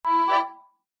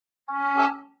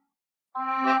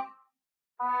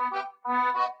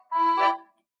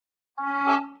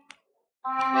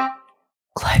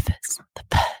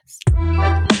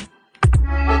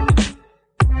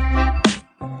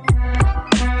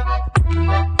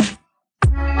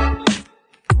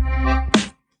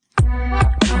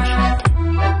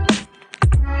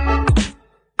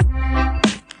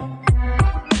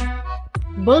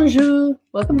Bonjour.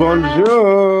 Welcome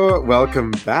Bonjour.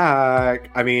 Welcome back.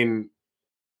 I mean,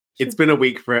 it's been a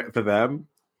week for them.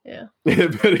 Yeah. But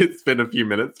it's been a few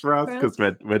minutes for us because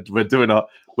we're doing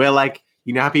we're like,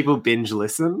 you know how people binge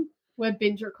listen? We're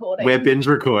binge recording. We're binge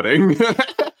recording.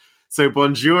 So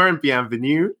bonjour and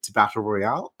bienvenue to Battle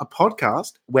Royale, a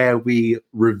podcast where we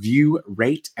review,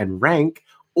 rate, and rank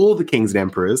all the kings and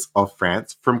emperors of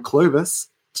France from Clovis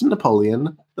to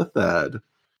Napoleon III.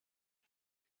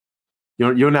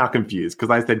 You're now confused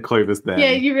because I said Clovis then. Yeah,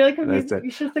 you're really confused.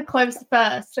 You should have said Clovis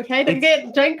first, okay?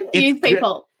 Don't confuse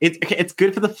people. It's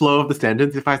good for the flow of the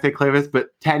sentence if I say Clovis, but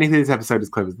technically this episode is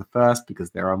Clovis the First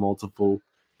because there are multiple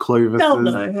Clovises. They'll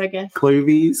know, I guess.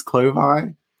 Clovis,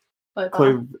 Clovi,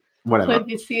 whatever.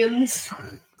 Clovisians.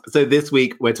 So this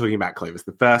week we're talking about Clovis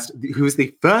the First, who is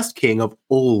the first king of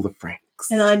all the Franks.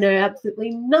 And I know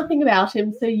absolutely nothing about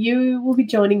him, so you will be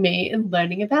joining me in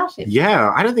learning about him.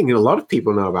 Yeah, I don't think a lot of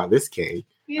people know about this king.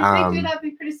 Yeah, they did. I'd be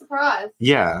pretty surprised.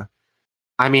 Yeah.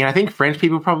 I mean, I think French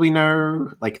people probably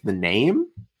know, like, the name,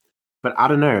 but I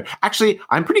don't know. Actually,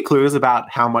 I'm pretty clueless about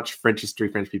how much French history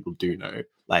French people do know,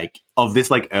 like, of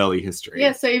this, like, early history.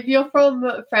 Yeah, so if you're from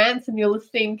France and you're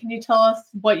listening, can you tell us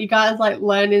what you guys, like,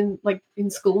 learn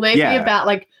in school maybe about,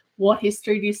 like, what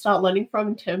history do you start learning from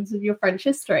in terms of your French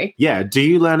history? Yeah, do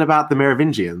you learn about the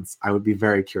Merovingians? I would be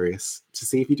very curious to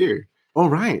see if you do. All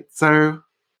right, so are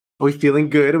we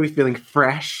feeling good? Are we feeling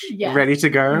fresh? Yes. Ready to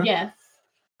go? Yes.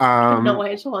 Cannot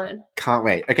wait to learn. Can't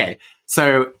wait. Okay,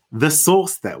 so the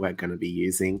source that we're going to be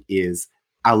using is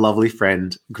our lovely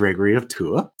friend Gregory of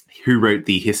Tours, who wrote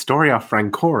the Historia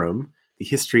Francorum, the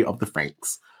history of the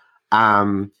Franks.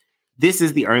 This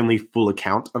is the only full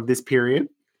account of this period.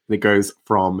 It goes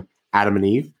from Adam and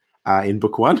Eve in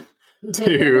book 1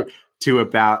 to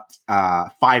about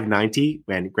 590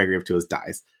 when Gregory of Tours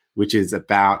dies, which is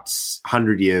about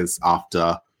 100 years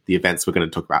after the events we're going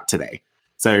to talk about today.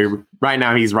 So right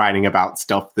now he's writing about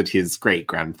stuff that his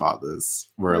great-grandfathers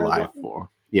were alive for.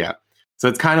 Yeah. So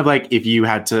it's kind of like if you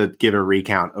had to give a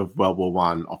recount of World War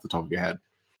I off the top of your head.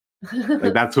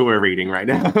 Like, that's what we're reading right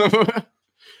now.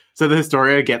 So the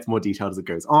Historia gets more detailed as it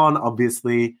goes on,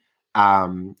 obviously.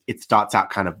 It starts out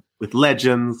kind of with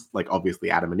legends, like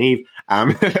obviously Adam and Eve,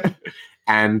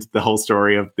 and the whole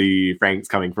story of the Franks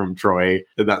coming from Troy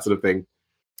and that sort of thing.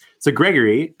 So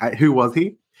Gregory, who was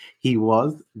he? He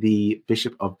was the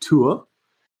Bishop of Tours,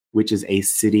 which is a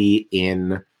city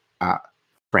in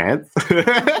France.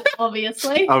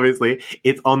 Obviously.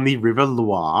 It's on the River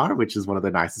Loire, which is one of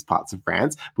the nicest parts of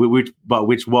France,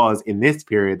 which was, in this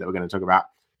period that we're going to talk about,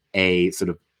 a sort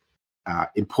of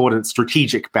important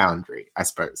strategic boundary, I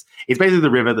suppose. It's basically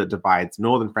the river that divides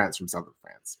northern France from southern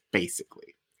France,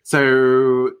 basically.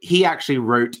 So he actually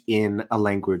wrote in a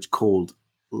language called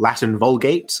Latin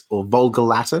Vulgate or Vulgar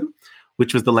Latin,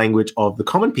 which was the language of the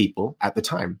common people at the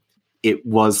time. It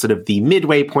was sort of the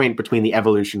midway point between the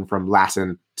evolution from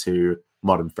Latin to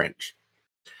modern French.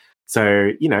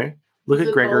 So, look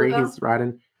at Gregory, vulgar? He's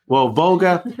writing.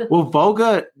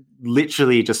 Vulgar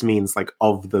literally just means like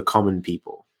of the common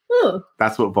people. Ooh.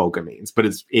 That's what vulgar means, but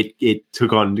it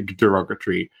took on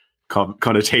derogatory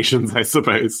connotations, I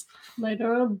suppose.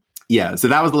 Later on. Yeah, so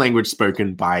that was the language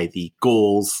spoken by the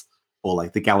Gauls, or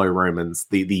like the Gallo-Romans,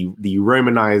 the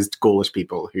Romanized Gaulish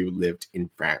people who lived in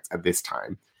France at this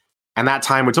time. And that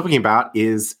time we're talking about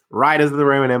is right as the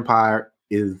Roman Empire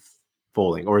is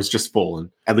falling, or has just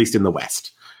fallen, at least in the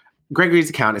West. Gregory's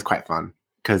account is quite fun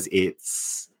because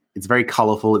it's very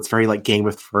colorful. It's very like Game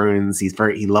of Thrones. He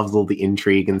loves all the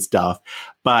intrigue and stuff,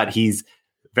 but he's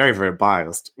very, very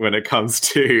biased when it comes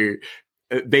to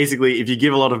basically, if you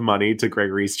give a lot of money to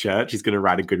Gregory's church, he's going to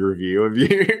write a good review of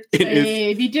you.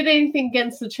 If you did anything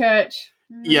against the church,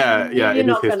 you're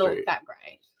not going to look that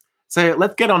great. So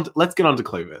let's get on to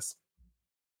Clovis.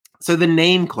 So the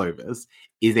name Clovis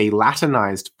is a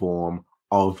Latinized form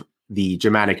of the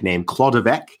Germanic name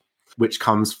Clodovec, which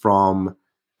comes from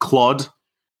Clod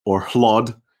or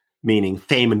Hlod, meaning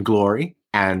fame and glory,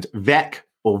 and Vec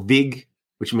or Vig,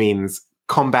 which means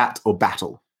combat or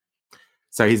battle.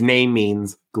 So his name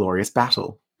means glorious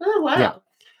battle. Oh, wow. Yeah.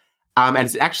 And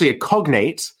it's actually a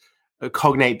cognate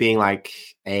being like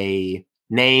a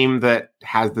name that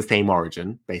has the same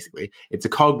origin, basically. It's a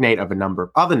cognate of a number of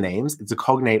other names. It's a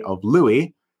cognate of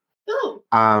Louis,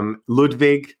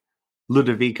 Ludwig,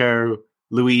 Ludovico,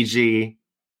 Luigi,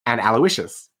 and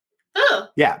Aloysius. Oh.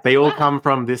 Yeah, they all come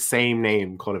from this same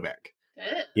name, Clodovec.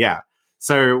 Yeah.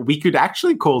 So we could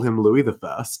actually call him Louis the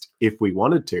First if we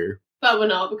wanted to. But we're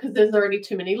not, because there's already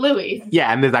too many Louis.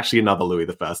 Yeah, and there's actually another Louis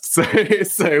the First.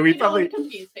 So we don't want to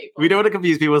confuse people. We don't want to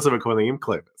confuse people, so we're calling him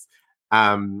Clovis.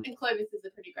 And Clovis is a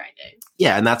pretty great name.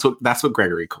 Yeah, and that's what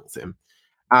Gregory calls him.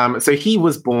 So he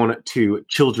was born to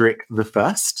Childeric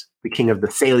I, the king of the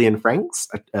Salian Franks,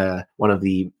 one of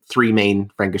the three main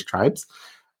Frankish tribes,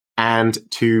 and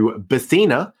to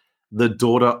Basina, the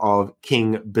daughter of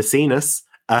King Basinus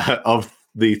of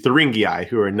the Thuringii,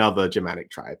 who are another Germanic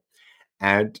tribe.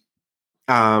 And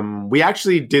we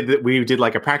actually did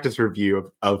like a practice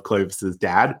review of Clovis's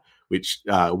dad, which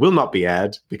will not be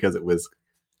aired because it was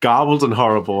garbled and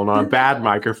horrible on our bad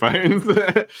microphones.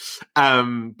 But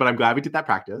I'm glad we did that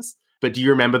practice. But do you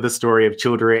remember the story of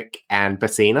Childeric and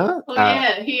Basina? Oh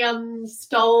yeah, he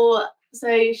stole.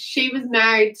 So she was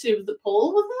married to the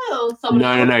Paul, was it, or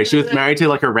someone? No. She was married to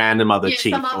like a random other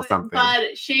chief or something.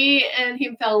 But she and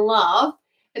him fell in love,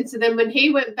 and so then when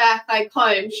he went back like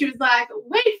home, she was like,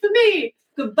 "Wait for me,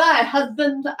 goodbye,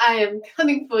 husband. I am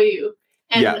coming for you,"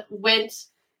 and went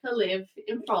to live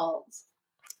in France.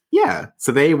 Yeah,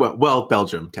 so they were,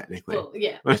 Belgium, technically. Well,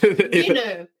 yeah.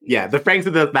 Yeah, the Franks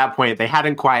at that point, they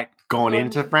hadn't quite gone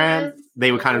into France.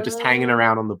 They were kind of just hanging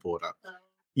around on the border.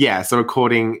 Yeah, so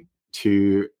according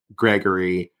to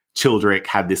Gregory, Childeric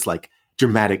had this like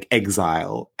dramatic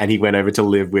exile, and he went over to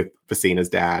live with Basina's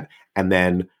dad, and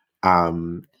then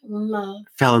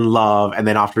fell in love. And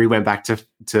then after he went back to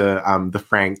the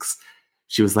Franks,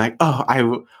 she was like,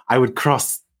 "Oh, I would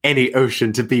cross any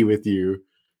ocean to be with you."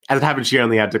 As it happened, she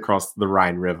only had to cross the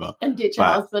Rhine River. And ditch her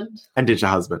husband.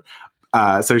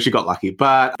 So she got lucky.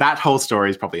 But that whole story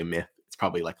is probably a myth. It's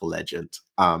probably like a legend.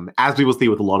 As we will see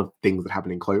with a lot of things that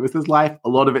happen in Clovis's life, a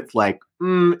lot of it's like,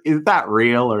 is that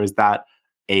real or is that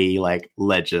a like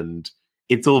legend?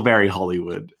 It's all very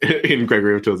Hollywood in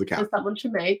Gregory of Tours' account. So someone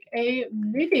should make a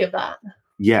movie of that.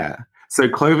 Yeah. So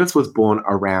Clovis was born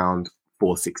around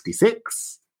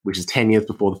 466, which is 10 years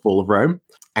before the fall of Rome.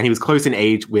 And he was close in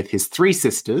age with his three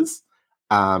sisters,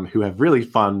 who have really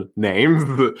fun names.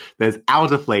 There's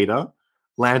Aldefleda,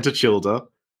 Lantachilda,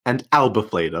 and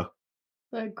Albafleda.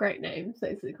 They're great names,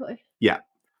 basically. Yeah.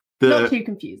 Not too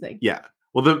confusing. Yeah.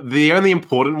 Well, the only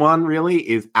important one, really,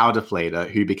 is Aldefleda,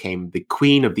 who became the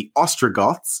queen of the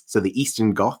Ostrogoths, so the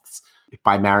Eastern Goths,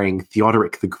 by marrying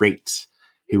Theodoric the Great,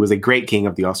 who was a great king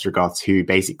of the Ostrogoths who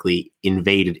basically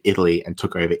invaded Italy and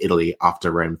took over Italy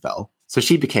after Rome fell. So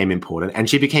she became important, and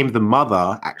she became the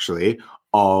mother, actually,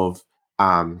 of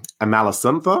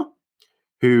Amalasuntha,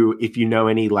 who, if you know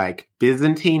any like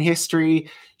Byzantine history,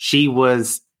 she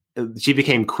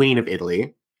became queen of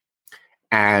Italy,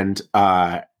 and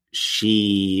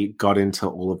she got into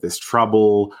all of this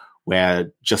trouble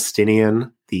where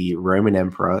Justinian, the Roman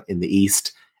emperor in the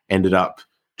East, ended up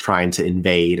trying to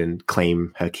invade and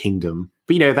claim her kingdom.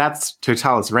 But, that's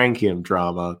Totalis Rankium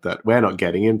drama that we're not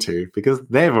getting into because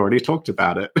they've already talked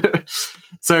about it.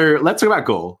 So let's talk about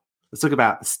Gaul. Let's talk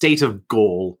about the state of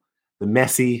Gaul, the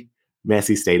messy,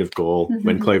 messy state of Gaul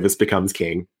when Clovis becomes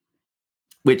king.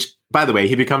 Which, by the way,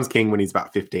 he becomes king when he's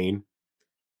about 15.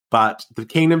 But the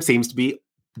kingdom seems to be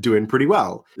doing pretty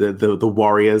well. The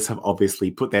warriors have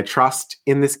obviously put their trust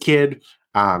in this kid.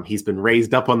 He's been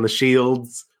raised up on the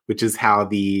shields, which is how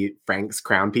the Franks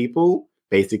crown people.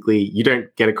 Basically, you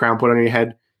don't get a crown put on your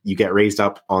head, you get raised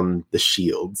up on the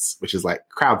shields, which is like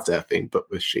crowd surfing,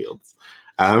 but with shields.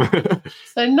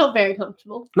 So not very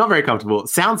comfortable. Not very comfortable.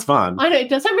 Sounds fun. I know, it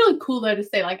does sound really cool though to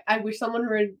say, like, I wish someone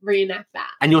would reenact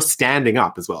that. And you're standing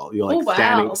up as well. You're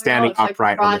like standing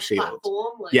upright on the shield.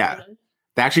 Like, yeah.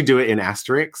 They actually do it in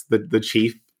Asterix. The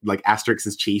chief, like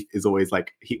Asterix's chief is always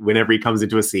like, whenever he comes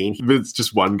into a scene, it's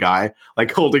just one guy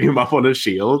like holding him up on a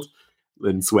shield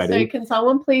and sweating. So can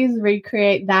someone please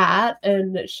recreate that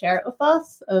and share it with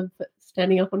us of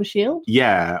standing up on a shield?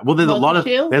 Yeah. Well, there's a lot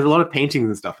of paintings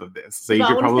and stuff of this. So you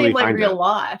could probably find real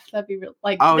life. That'd be real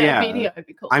video would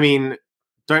be cool. I mean,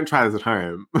 don't try this at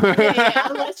home. yeah,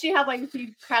 unless you have like a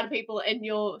huge crowd of people and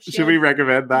your shield. Should we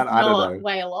recommend that? I don't know.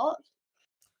 Weigh a lot.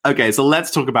 Okay, so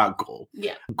let's talk about Gaul.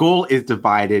 Yeah. Gaul is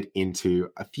divided into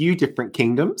a few different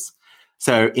kingdoms.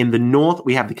 So in the north,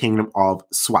 we have the kingdom of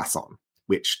Soissons,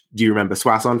 which, do you remember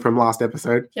Soissons from last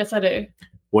episode? Yes, I do.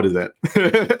 What is it?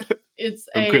 It's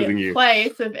a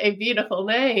place with a beautiful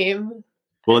name.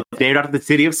 Well, it's named after the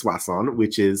city of Soissons,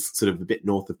 which is sort of a bit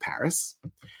north of Paris.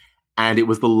 And it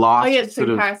was the last it's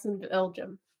in Paris and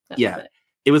Belgium.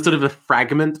 It was sort of a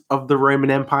fragment of the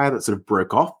Roman Empire that sort of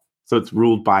broke off. So it's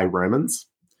ruled by Romans.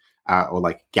 Or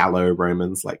like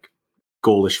Gallo-Romans, like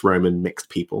Gaulish Roman mixed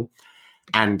people.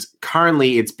 And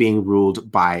currently it's being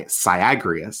ruled by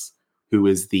Syagrius, who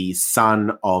is the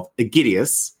son of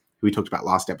Aegidius, who we talked about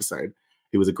last episode,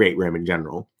 who was a great Roman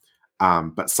general.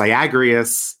 But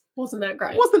Syagrius wasn't that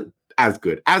great. Wasn't as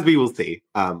good, as we will see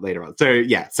later on.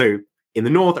 So in the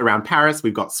north around Paris,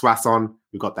 we've got Soissons,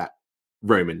 we've got that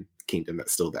Roman kingdom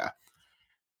that's still there.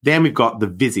 Then we've got the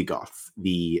Visigoths,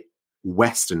 the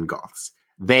Western Goths.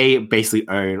 They basically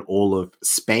own all of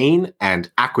Spain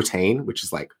and Aquitaine, which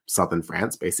is like southern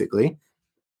France, basically.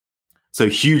 So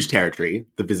huge territory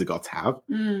the Visigoths have.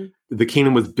 Mm. The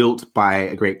kingdom was built by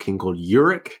a great king called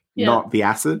Euric, not the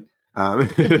acid,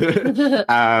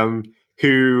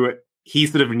 who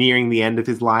he's sort of nearing the end of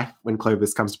his life when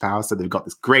Clovis comes to power. So they've got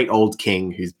this great old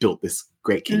king who's built this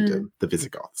great kingdom, the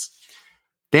Visigoths.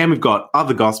 Then we've got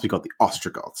other Goths. We've got the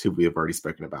Ostrogoths, who we have already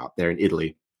spoken about. They're in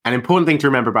Italy. An important thing to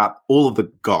remember about all of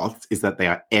the Goths is that they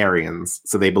are Arians.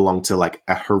 So they belong to like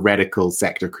a heretical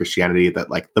sect of Christianity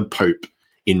that like the Pope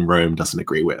in Rome doesn't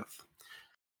agree with.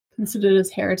 Considered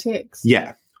as heretics.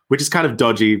 Yeah, which is kind of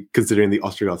dodgy considering the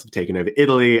Ostrogoths have taken over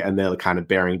Italy and they're kind of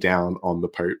bearing down on the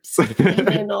popes. And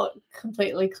they're not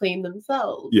completely clean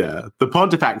themselves. Yeah, the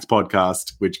Pontifex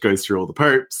podcast, which goes through all the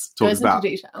popes, goes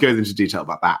into detail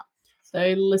about that.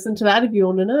 So listen to that if you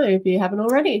want to know, if you haven't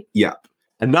already. Yeah.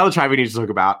 Another tribe we need to talk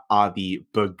about are the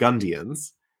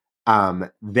Burgundians.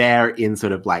 They're in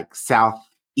sort of like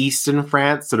southeastern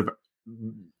France, sort of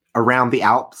around the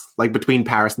Alps, like between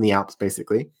Paris and the Alps,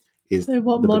 basically. So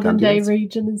what modern day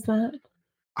region is that?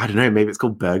 I don't know. Maybe it's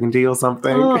called Burgundy or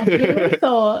something. Oh, I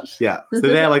thought. Yeah. So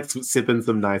they're like sipping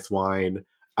some nice wine.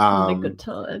 Having a good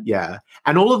time. Yeah.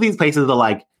 And all of these places are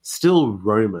like still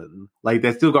Roman. Like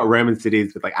they've still got Roman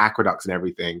cities with like aqueducts and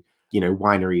everything, you know,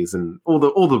 wineries and all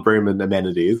the Roman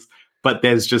amenities. But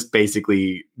there's just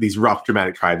basically these rough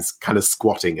Germanic tribes kind of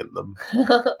squatting in them.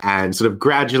 And sort of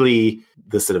gradually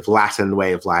the sort of Latin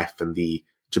way of life and the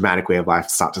Germanic way of life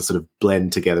start to sort of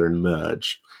blend together and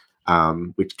merge,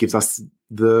 which gives us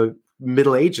the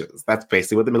Middle Ages. That's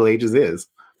basically what the Middle Ages is.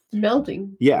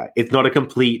 Melting. Yeah, it's not a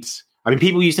complete... I mean,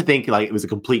 people used to think like it was a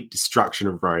complete destruction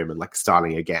of Rome and like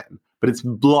starting again, but it's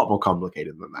a lot more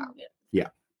complicated than that. Yeah.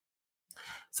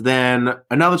 So then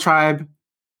another tribe,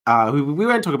 who we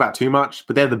won't talk about too much,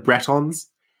 but they're the Bretons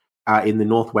in the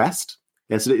northwest.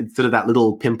 It's sort of that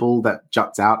little pimple that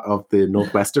juts out of the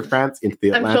northwest of France into the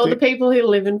Atlantic. I'm sure the people who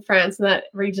live in France in that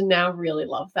region now really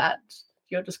love that,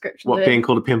 your description. What, being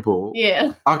called a pimple?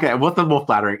 Yeah. Okay, what's the more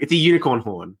flattering? It's a unicorn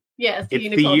horn. Yes,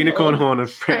 it's the unicorn horn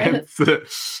of France.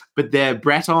 But their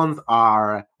Bretons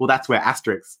are, well, that's where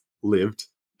Asterix lived,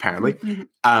 apparently.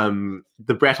 The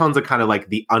Bretons are kind of like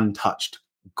the untouched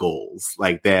Gauls.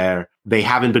 Like they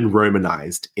haven't been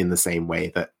Romanized in the same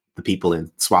way that the people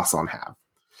in Soissons have.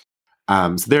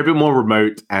 So they're a bit more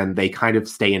remote and they kind of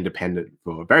stay independent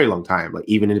for a very long time, like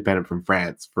even independent from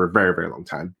France for a very, very long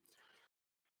time.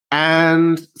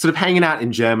 And sort of hanging out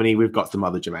in Germany, we've got some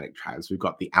other Germanic tribes. We've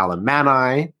got the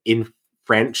Alemanni in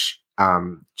French.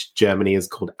 Germany is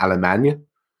called Allemagne.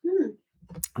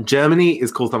 Germany is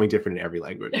called something different in every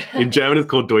language. In German, it's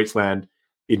called Deutschland.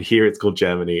 In here, it's called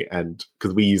Germany, and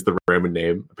because we use the Roman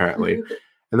name, apparently. And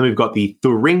then we've got the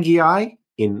Thuringii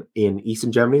in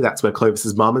Eastern Germany. That's where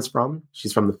Clovis's mom is from.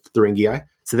 She's from the Thuringii.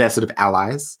 So they're sort of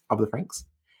allies of the Franks.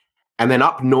 And then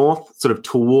up north, sort of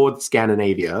towards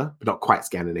Scandinavia, but not quite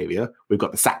Scandinavia, we've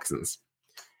got the Saxons.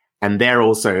 And they're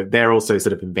also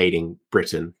sort of invading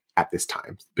Britain at this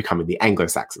time, becoming the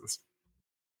Anglo-Saxons.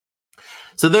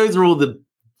 So those are all the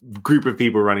group of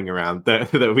people running around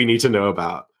that we need to know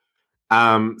about.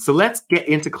 So let's get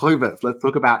into Clovis. Let's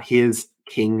talk about his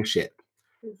kingship.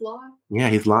 His life. Yeah,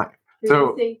 his life.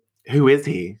 Who is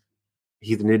he?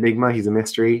 He's an enigma. He's a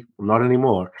mystery. Well, not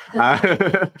anymore.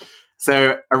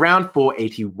 So around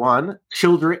 481,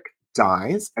 Childeric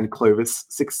dies and Clovis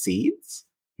succeeds.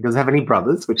 He doesn't have any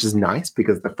brothers, which is nice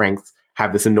because the Franks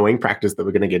have this annoying practice that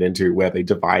we're going to get into where they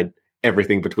divide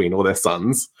everything between all their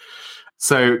sons.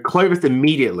 So Clovis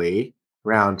immediately,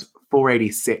 around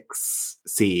 486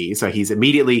 CE, so he's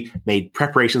immediately made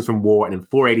preparations from war, and in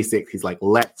 486, he's like,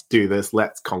 let's do this,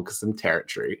 let's conquer some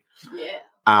territory.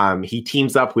 Yeah. He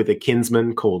teams up with a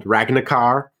kinsman called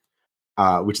Ragnacar,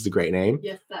 which is a great name.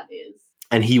 Yes, that is.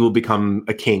 And he will become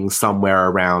a king somewhere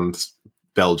around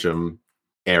Belgium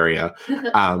area.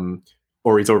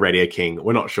 Or he's already a king.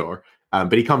 We're not sure.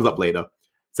 But he comes up later.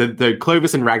 So the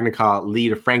Clovis and Ragnacar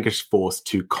lead a Frankish force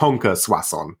to conquer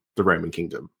Soissons, the Roman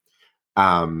kingdom,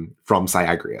 from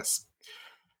Syagrius.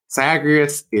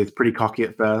 Syagrius is pretty cocky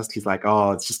at first. He's like,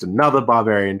 oh, it's just another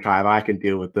barbarian tribe. I can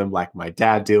deal with them like my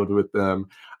dad dealt with them.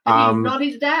 He's not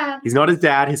his dad. He's not his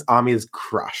dad. His army is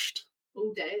crushed.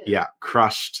 Oh, damn. Yeah,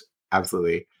 crushed.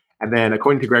 Absolutely. And then,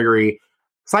 according to Gregory,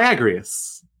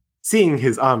 Syagrius, seeing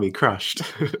his army crushed,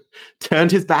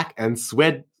 turned his back and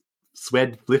fled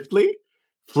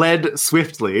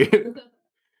swiftly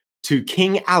to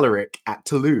King Alaric at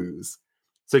Toulouse.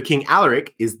 So King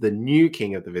Alaric is the new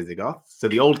king of the Visigoths. So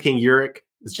the old King Euric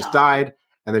has just died,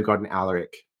 and they've got an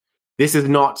Alaric. This is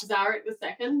not... Zarek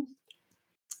II?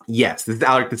 Yes, this is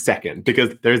Alaric II,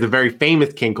 because there's a very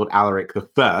famous king called Alaric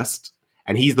I,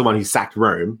 and he's the one who sacked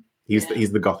Rome. He's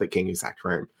the Gothic king who sacked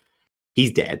Rome.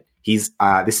 He's dead. This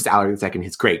is Alaric II,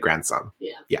 his great-grandson.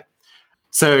 Yeah.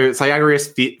 So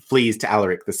Syagrius flees to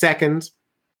Alaric II,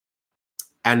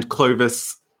 and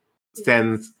Clovis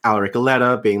sends Alaric a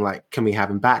letter being like, can we have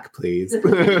him back, please?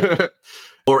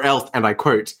 Or else, and I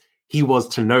quote, he was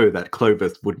to know that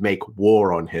Clovis would make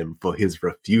war on him for his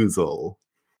refusal.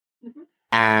 Mm-hmm.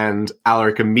 And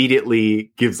Alaric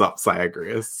immediately gives up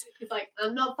Syagrius. He's like,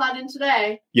 I'm not fighting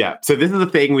today. Yeah, so this is the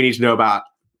thing we need to know about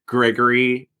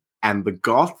Gregory and the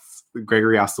Goths,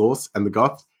 Gregory our source and the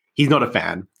Goths. He's not a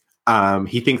fan.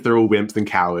 He thinks they're all wimps and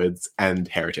cowards and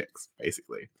heretics,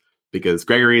 basically. Because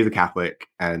Gregory is a Catholic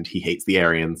and he hates the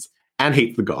Arians and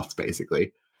hates the Goths,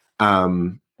 basically.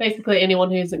 Basically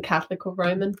anyone who isn't Catholic or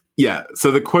Roman. Yeah,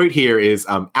 so the quote here is,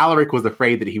 Alaric was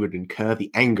afraid that he would incur the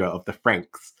anger of the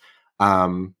Franks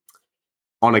on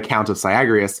account of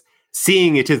Syagrius,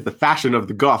 seeing it is the fashion of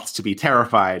the Goths to be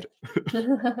terrified.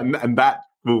 and that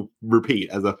will repeat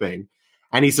as a thing.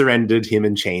 And he surrendered him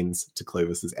in chains to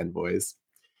Clovis's envoys.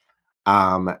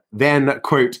 Then,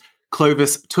 quote,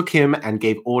 Clovis took him and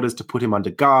gave orders to put him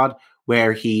under guard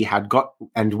when he had got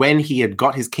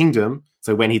his kingdom,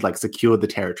 so when he'd secured the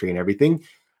territory and everything,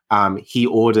 he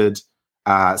ordered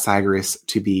Syagrius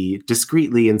to be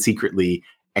discreetly and secretly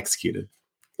executed.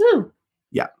 Oh.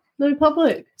 Yeah. No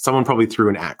public. Someone probably threw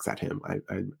an axe at him.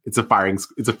 It's a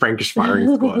Frankish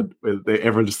firing squad where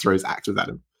everyone just throws axes at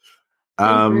him.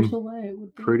 Brutal way it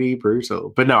would be. Pretty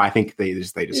brutal. But no, I think they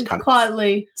just kind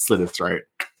quietly of slit his throat.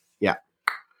 Yeah.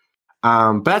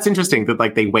 But that's interesting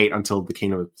that they wait until the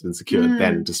kingdom has been secured,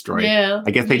 then destroy. Yeah. I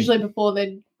guess usually before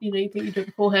then, you think you do it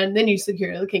beforehand, then you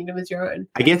secure the kingdom as your own.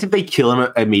 I guess if they kill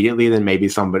him immediately, then maybe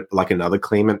somebody another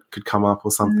claimant could come up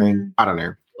or something. I don't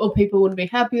know. Or people wouldn't be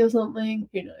happy or something.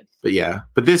 Who knows? But yeah.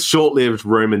 But this short-lived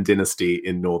Roman dynasty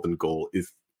in northern Gaul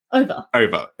is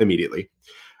over immediately.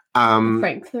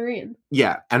 Franks are in.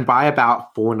 Yeah, and by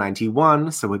about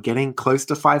 491, so we're getting close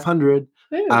to 500,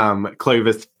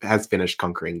 Clovis has finished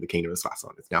conquering the kingdom of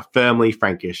Sasson. It's now firmly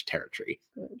Frankish territory.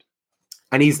 Good.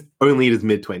 And he's only in his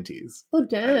mid-20s. Oh,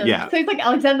 damn. Yeah. So he's like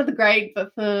Alexander the Great,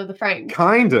 but for the Franks.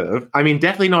 Kind of. I mean,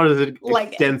 definitely not as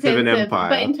extensive an empire.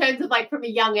 But in terms of from a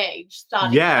young age,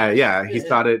 starting. Yeah. He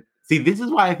started... See, this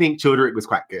is why I think Childeric was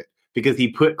quite good. Because he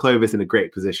put Clovis in a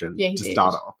great position to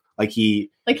start off. He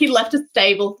left a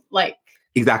stable,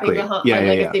 exactly.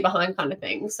 Legacy behind kind of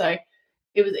thing. So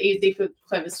it was easy for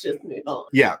Clovis to just move on.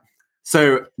 Yeah.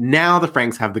 So now the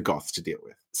Franks have the Goths to deal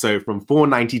with. So from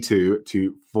 492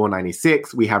 to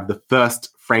 496, we have the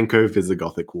first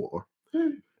Franco-Visigothic War,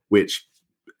 which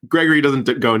Gregory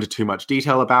doesn't go into too much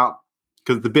detail about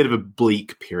because it's a bit of a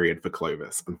bleak period for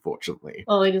Clovis, unfortunately.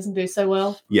 Oh, he doesn't do so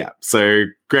well. Yeah. So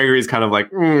Gregory's kind of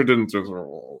didn't do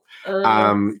so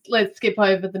well. Let's skip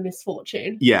over the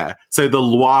misfortune. Yeah. So the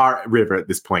Loire River at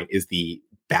this point is the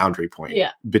boundary point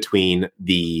between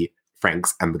the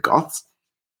Franks and the Goths.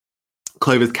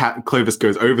 Clovis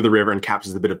goes over the river and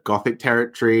captures a bit of Gothic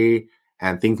territory,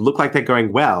 and things look like they're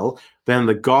going well. Then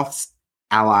the Goths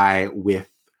ally with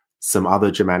some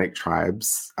other Germanic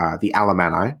tribes, the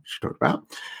Alemanni, which we talked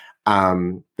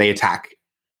about. They attack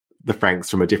the Franks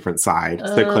from a different side.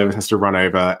 So Clovis has to run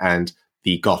over and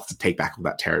the Goths take back all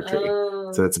that territory.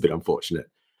 So that's a bit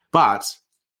unfortunate. But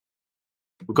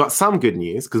we've got some good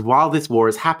news, because while this war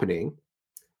is happening,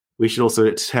 we should also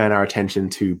turn our attention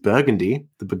to Burgundy,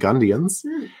 the Burgundians,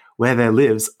 where there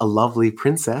lives a lovely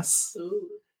princess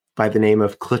by the name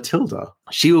of Clotilda.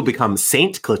 She will become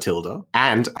Saint Clotilda,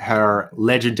 and her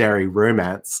legendary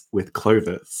romance with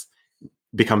Clovis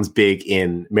becomes big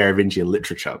in Merovingian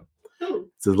literature. So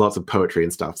there's lots of poetry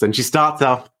and stuff. And she starts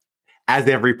off, as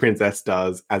every princess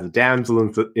does, as a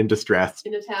damsel in distress.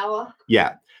 In a tower.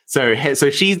 Yeah. So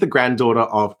she's the granddaughter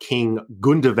of King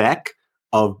Gundovek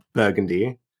of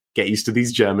Burgundy. Get used to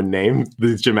these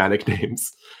these Germanic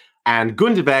names. And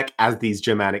Gundovek, as these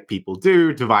Germanic people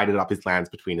do, divided up his lands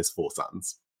between his 4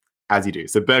 sons, as you do.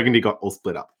 So Burgundy got all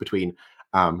split up between,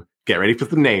 get ready for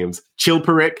some names,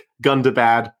 Chilperic,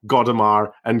 Gundobad,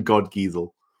 Godamar, and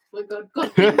Godgiesel. Oh my God,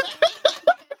 Godgiesel.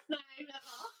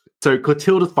 So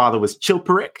Clotilda's father was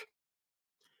Chilperic.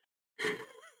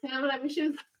 Damn it, I wish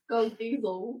it was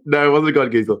Godgiesel. No, it wasn't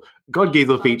Godgiesel.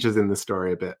 Godgiesel features in the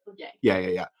story a bit. Okay.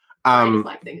 Yeah. I just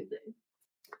like saying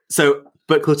his name.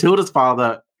 But Clotilda's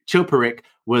father, Chilperic,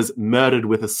 was murdered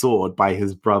with a sword by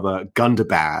his brother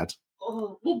Gundobad.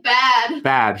 Oh, well, bad.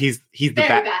 Bad. He's the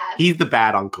bad. He's the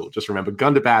bad uncle. Just remember,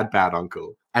 Gundobad, bad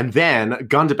uncle. And then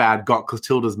Gundobad got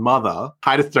Clotilda's mother,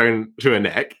 tied a stone to her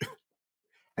neck,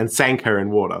 and sank her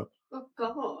in water. Oh,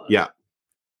 God. Yeah.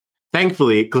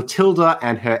 Thankfully, Clotilda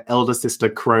and her elder sister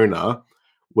Crona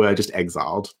were just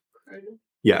exiled. Crona.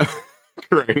 Yeah.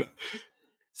 Crona.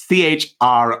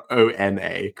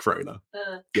 Chrona. Crona.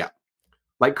 Yeah.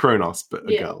 Like Kronos, but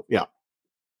a girl. Yeah.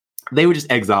 They were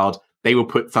just exiled. They were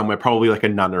put somewhere, probably like a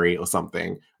nunnery or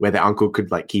something, where their uncle could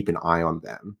like keep an eye on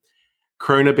them.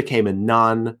 Crona became a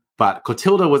nun, but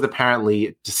Clotilda was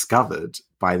apparently discovered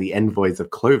by the envoys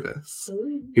of Clovis,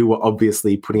 who were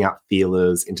obviously putting out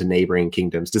feelers into neighboring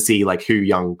kingdoms to see like who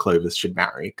young Clovis should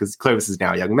marry, because Clovis is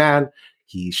now a young man.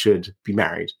 He should be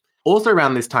married. Also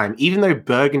around this time, even though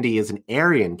Burgundy is an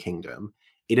Arian kingdom,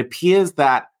 it appears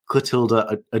that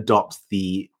Clotilda adopts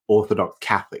the Orthodox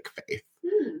Catholic faith.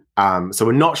 So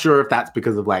we're not sure if that's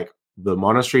because of like the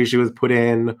monastery she was put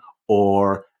in,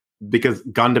 or because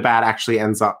Gundobad actually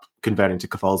ends up converting to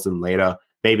Catholicism later.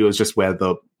 Maybe it was just where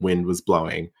the wind was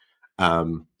blowing.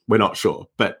 We're not sure,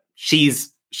 but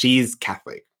she's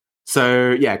Catholic.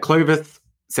 So yeah, Clovis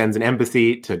sends an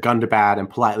embassy to Gundobad and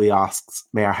politely asks,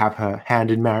 may I have her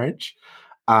hand in marriage?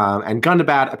 And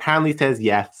Gundobad apparently says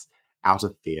yes, out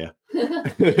of fear.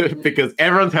 Because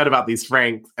everyone's heard about these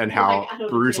Franks and how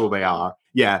brutal they are.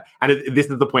 Yeah, and this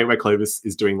is the point where Clovis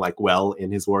is doing like well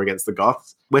in his war against the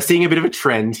Goths. We're seeing a bit of a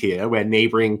trend here where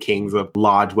neighboring kings of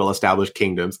large, well-established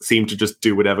kingdoms seem to just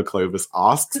do whatever Clovis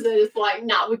asks. Because they're just like,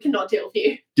 nah, we cannot deal with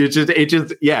you.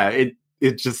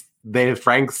 The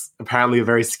Franks apparently are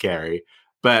very scary.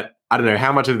 But I don't know,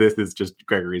 how much of this is just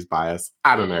Gregory's bias?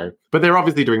 I don't know. But they're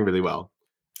obviously doing really well.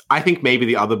 I think maybe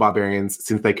the other barbarians,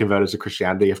 since they converted to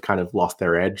Christianity, have kind of lost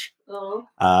their edge.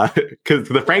 Because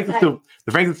the Franks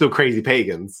are still crazy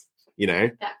pagans, you know?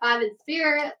 That five in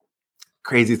spirit.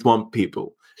 Crazy swamp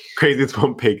people. Crazy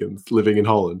swamp pagans living in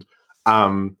Holland.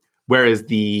 Whereas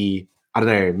maybe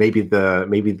the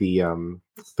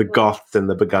Goths and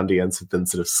the Burgundians have been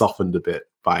sort of softened a bit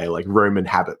by like Roman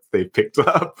habits they've picked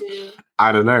up. Yeah.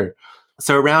 I don't know.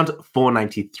 So around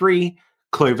 493,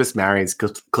 Clovis marries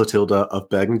Clotilda of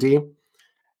Burgundy.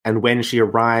 And when she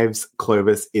arrives,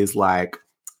 Clovis is like,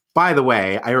 by the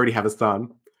way, I already have a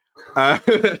son.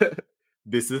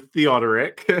 This is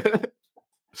Theodoric.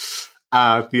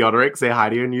 Theodoric, say hi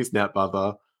to your new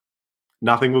stepmother.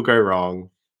 Nothing will go wrong.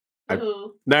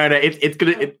 No, it's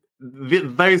gonna.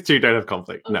 Those two don't have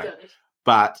conflict. No, good.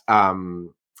 But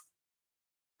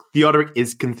Theodoric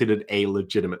is considered a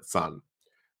legitimate son.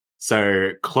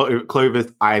 So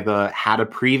Clovis either had a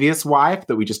previous wife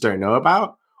that we just don't know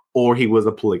about, or he was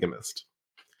a polygamist.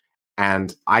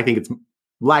 And I think it's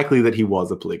likely that he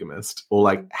was a polygamist, or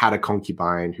like had a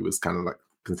concubine who was kind of like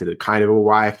considered kind of a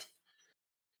wife.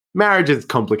 Marriage is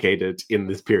complicated in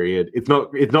this period. It's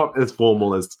not as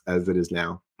formal as it is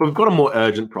now. But we've got a more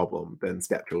urgent problem than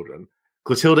stepchildren.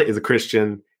 Clotilda is a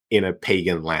Christian in a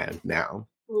pagan land now.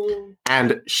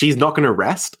 And she's not going to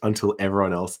rest until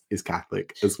everyone else is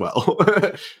Catholic as well.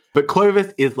 But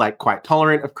Clovis is like quite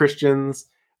tolerant of Christians.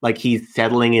 Like he's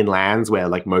settling in lands where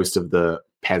like most of the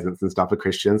peasants and stuff are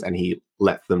Christians, and he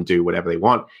lets them do whatever they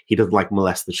want. He doesn't like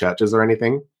molest the churches or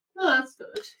anything. Oh, that's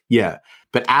good. Yeah.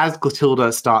 But as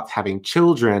Clotilda starts having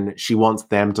children, she wants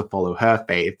them to follow her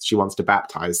faith. She wants to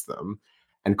baptize them.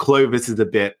 And Clovis is a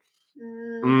bit,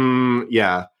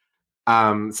 yeah.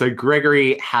 So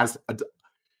Gregory has a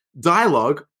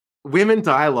women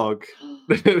dialogue.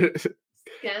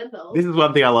 Scandal. This is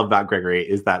one thing I love about Gregory,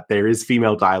 is that there is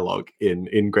female dialogue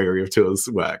in Gregory of Tours'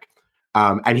 work.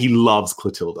 And he loves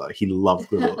Clotilda. He loves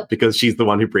Clotilda because she's the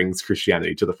one who brings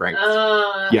Christianity to the Franks.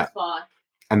 That's fine.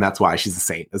 And that's why she's a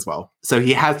saint as well. So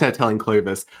he has her telling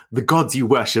Clovis, the gods you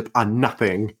worship are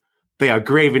nothing. They are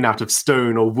graven out of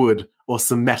stone or wood or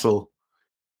some metal.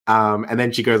 And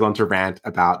then she goes on to rant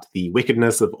about the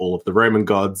wickedness of all of the Roman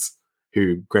gods,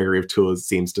 who Gregory of Tours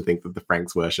seems to think that the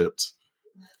Franks worshipped.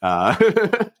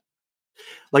 Like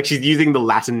she's using the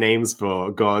Latin names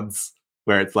for gods,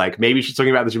 where it's like, maybe she's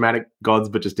talking about the Germanic gods,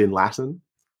 but just in Latin.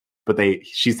 But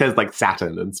she says like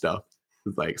Saturn and stuff.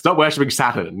 It's like, stop worshipping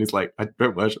Saturn. And he's like, I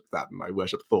don't worship Saturn, I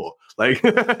worship Thor. Like,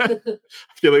 I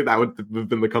feel like that would have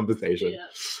been the conversation. Yeah.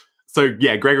 So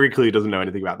yeah, Gregory clearly doesn't know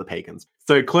anything about the pagans.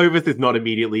 So Clovis is not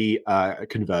immediately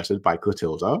converted by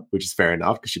Clotilda, which is fair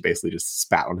enough, because she basically just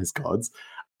spat on his gods.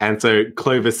 And so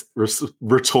Clovis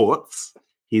retorts.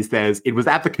 He says, it was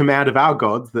at the command of our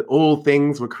gods that all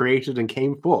things were created and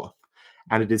came forth.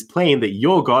 And it is plain that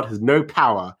your god has no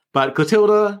power. But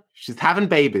Clotilda, she's having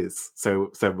babies. So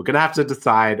we're going to have to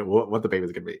decide what the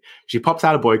babies are going to be. She pops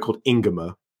out a boy called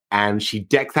Ingemar, and she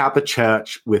decks out the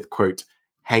church with, quote,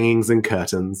 hangings and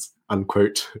curtains,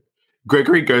 unquote.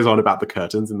 Gregory goes on about the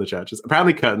curtains in the churches.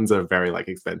 Apparently curtains are very like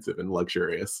expensive and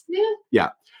luxurious. Yeah. Yeah.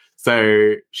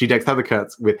 So she decks out the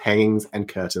curtains with hangings and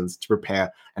curtains to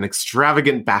prepare an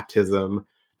extravagant baptism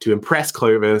to impress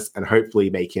Clovis and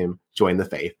hopefully make him join the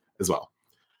faith as well.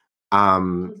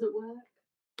 Does it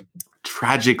work?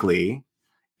 Tragically,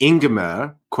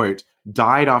 Ingemer, quote,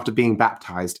 died after being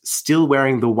baptized, still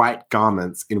wearing the white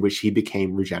garments in which he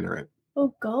became regenerate.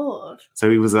 Oh, God.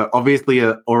 So he was obviously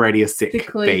already a sick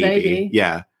Sickly baby.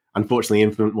 Yeah. Unfortunately,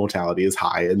 infant mortality is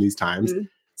high in these times.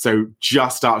 So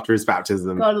just after his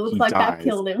baptism, God, it looks he like dies. that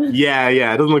killed him. Yeah,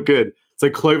 it doesn't look good. So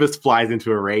Clovis flies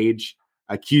into a rage,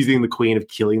 accusing the queen of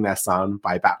killing their son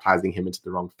by baptizing him into the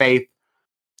wrong faith.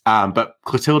 But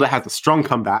Clotilda has a strong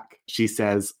comeback. She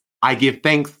says, I give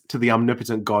thanks to the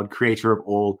omnipotent God, creator of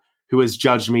all, who has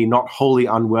judged me not wholly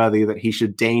unworthy that he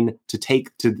should deign to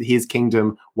take to his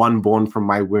kingdom one born from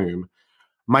my womb.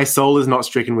 My soul is not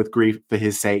stricken with grief for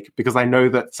his sake, because I know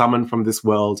that summoned from this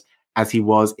world, as he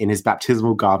was in his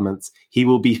baptismal garments, he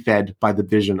will be fed by the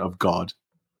vision of God.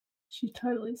 She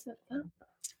totally said that.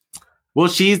 Well,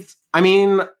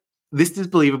 this is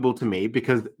believable to me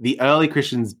because the early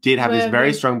Christians did have this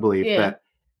very strong belief that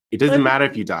it doesn't matter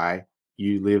if you die,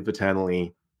 you live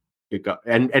eternally.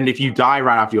 And if you die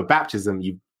right after your baptism,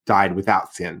 you died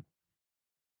without sin.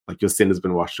 Like your sin has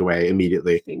been washed away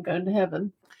immediately. You can go into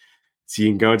heaven. So you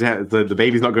can go into heaven. The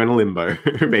baby's not going to limbo,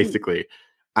 basically.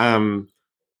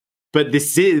 But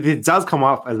this does come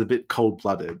off as a bit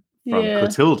cold-blooded from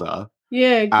Clotilda.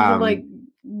 Yeah, like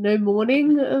no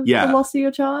mourning of the loss of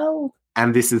your child.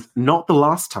 And this is not the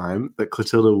last time that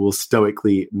Clotilda will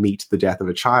stoically meet the death of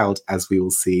a child, as we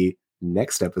will see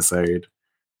next episode.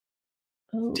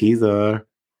 Oh. Teaser.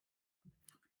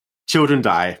 Children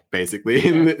die, basically.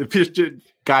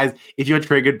 Guys, if you're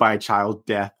triggered by a child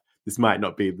death, this might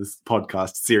not be this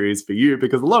podcast series for you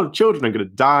because a lot of children are going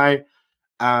to die.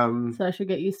 So I should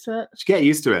get used to it? Get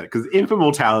used to it because infant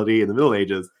mortality in the Middle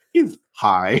Ages is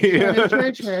high.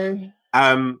 True.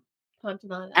 Can't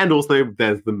deny that. And also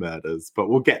there's the murders, but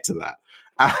we'll get to that.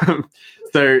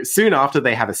 So soon after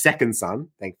they have a second son,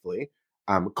 thankfully,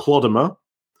 Clodomir.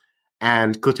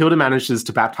 And Clotilda manages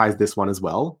to baptize this one as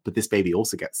well, but this baby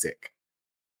also gets sick.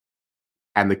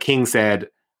 And the king said,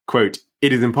 quote,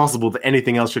 it is impossible that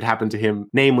anything else should happen to him,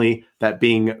 namely that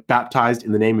being baptized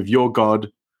in the name of your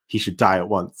God, he should die at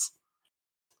once.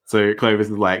 So Clovis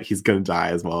is like, he's going to die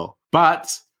as well.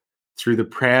 But through the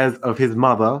prayers of his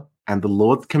mother and the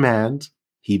Lord's command,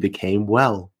 he became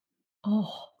well.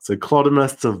 Oh. So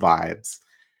Clodomir survives.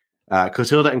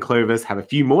 Clotilda and Clovis have a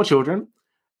few more children,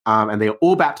 and they are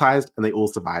all baptized and they all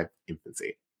survive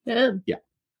infancy. Yeah.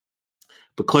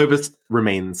 But Clovis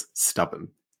remains stubborn.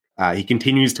 He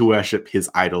continues to worship his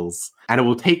idols, and it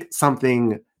will take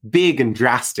something big and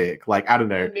drastic, like, I don't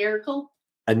know, a miracle,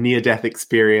 a near-death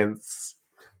experience,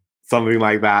 something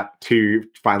like that, to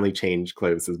finally change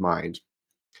Clovis's mind.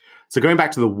 So going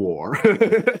back to the war.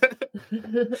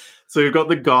 So we've got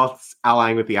the Goths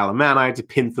allying with the Alemanni to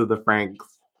pincer the Franks.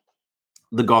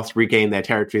 The Goths regain their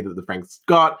territory that the Franks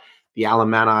got. The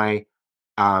Alemanni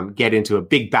get into a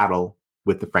big battle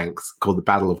with the Franks called the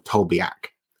Battle of Tolbiac,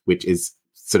 which is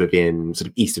sort of in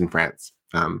eastern France,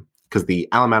 because the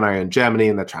Alemanni are in Germany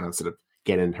and they're trying to sort of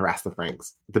get in and harass the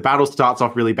Franks. The battle starts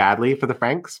off really badly for the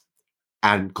Franks,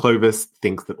 and Clovis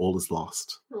thinks that all is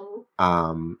lost. Oh.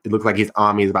 It looks like his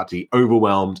army is about to be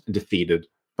overwhelmed and defeated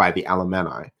by the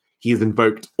Alemanni. He has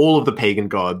invoked all of the pagan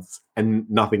gods and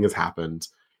nothing has happened.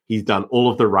 He's done all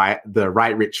of the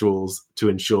right rituals to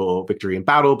ensure victory in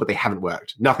battle, but they haven't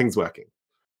worked. Nothing's working.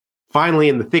 Finally,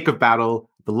 in the thick of battle,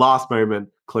 at the last moment,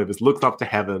 Clovis looks up to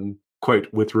heaven,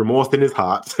 quote, with remorse in his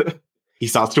heart. He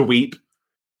starts to weep,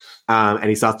 and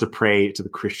he starts to pray to the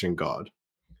Christian God.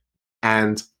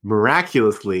 And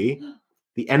miraculously,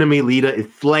 the enemy leader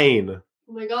is slain.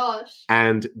 Oh my gosh.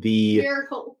 And the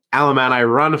miracle. Alemanni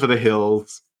run for the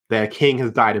hills. Their king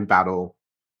has died in battle.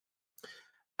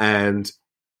 And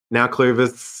now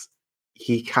Clovis,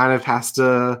 he kind of has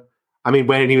to... I mean,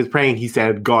 when he was praying, he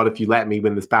said, God, if you let me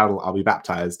win this battle, I'll be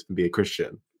baptized and be a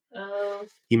Christian.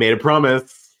 He made a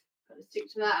promise. Gotta stick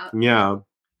to that. Yeah.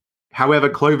 However,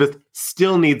 Clovis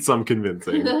still needs some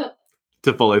convincing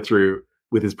to follow through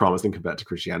with his promise and convert to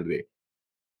Christianity.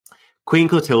 Queen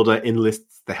Clotilda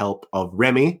enlists the help of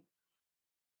Remy,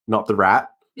 not the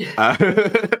rat.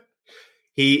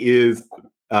 He is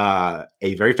a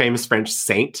very famous French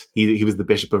saint. He was the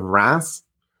Bishop of Reims,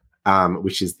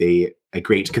 which is a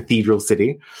great cathedral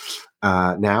city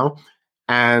now.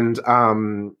 And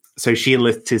so she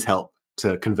enlists his help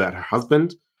to convert her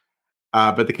husband.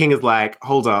 But the king is like,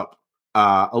 hold up.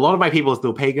 A lot of my people are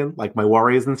still pagan, like my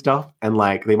warriors and stuff. And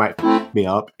like, they might f me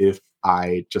up if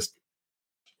I just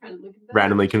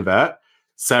randomly convert.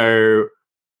 So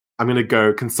I'm going to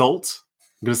go consult.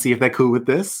 I'm going to see if they're cool with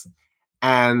this.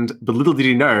 But little did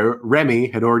he know,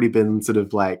 Remy had already been sort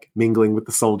of like mingling with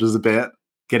the soldiers a bit,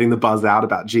 getting the buzz out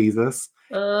about Jesus.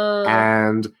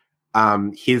 And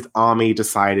his army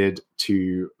decided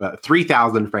to,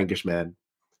 3,000 Frankish men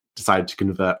decided to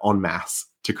convert en masse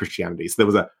to Christianity. So there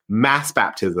was a mass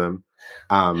baptism.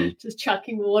 Just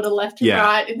chucking water left and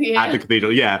right in the air. At the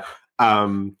cathedral, yeah.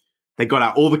 They got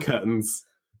out all the curtains.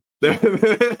 They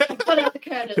got out the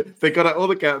curtains. They got out all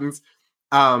the curtains.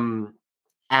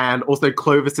 And also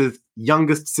Clovis's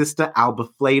youngest sister,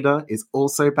 Albufleda, is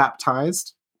also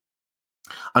baptized.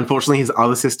 Unfortunately, his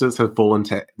other sisters have fallen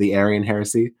to the Arian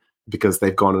heresy because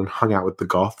they've gone and hung out with the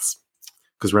Goths.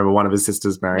 Because remember, one of his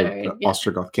sisters married the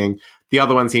Ostrogoth king. The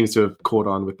other one seems to have caught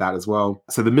on with that as well.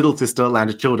 So the middle sister,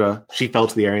 Landechilda, she fell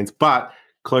to the Arians, but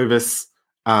Clovis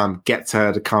gets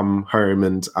her to come home,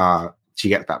 and she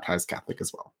gets baptized Catholic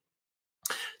as well.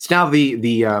 So now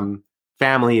the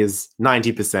family is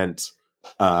 90%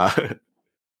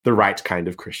 the right kind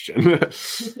of Christian.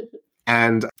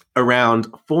 And around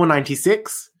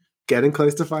 496, getting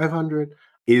close to 500,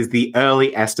 is the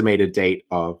early estimated date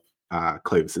of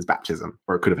Clovis's baptism,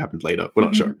 or it could have happened later. We're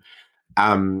not sure.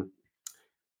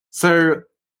 So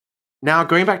now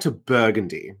going back to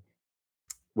Burgundy,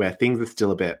 where things are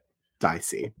still a bit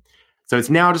dicey. So it's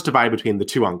now just divided between the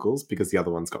two uncles, because the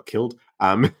other ones got killed.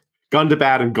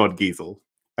 Gundobad and Godgiesel.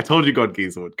 I told you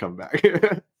Godgiesel would come back.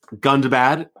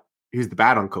 Gundobad, who's the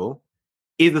bad uncle,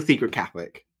 is a secret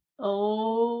Catholic.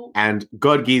 Oh. And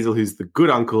Godgiesel, who's the good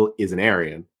uncle, is an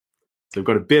Arian. So we've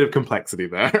got a bit of complexity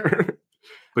there.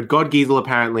 But Godgiesel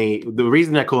apparently, the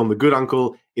reason I call him the good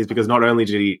uncle is because not only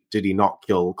did he not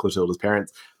kill Clotilda's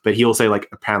parents, but he also like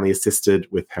apparently assisted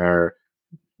with her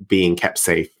being kept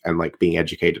safe and like being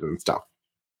educated and stuff.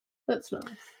 That's nice.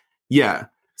 Yeah.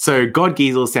 So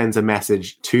Godgiesel sends a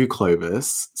message to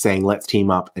Clovis saying, let's team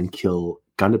up and kill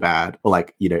Gundobad, or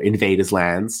like, invade his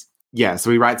lands. Yeah, so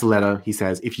he writes a letter. He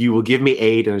says, if you will give me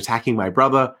aid in attacking my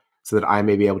brother so that I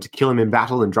may be able to kill him in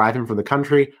battle and drive him from the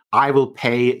country, I will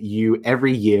pay you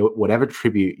every year whatever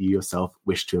tribute you yourself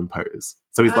wish to impose.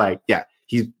 So he's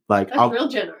he's like, that's real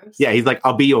generous. Yeah, he's like,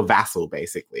 I'll be your vassal,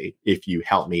 basically, if you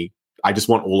help me. I just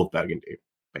want all of Burgundy,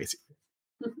 basically.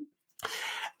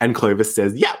 And Clovis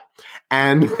says, yeah.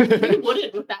 And who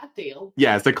wouldn't with that deal?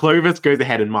 Yeah, so Clovis goes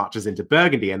ahead and marches into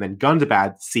Burgundy, and then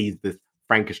Gundobad sees this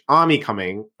Frankish army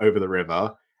coming over the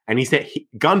river, and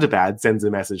Gundobad sends a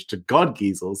message to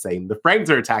Godgiesel saying, the Franks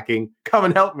are attacking, come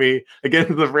and help me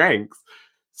against the Franks.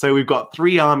 So we've got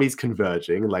three armies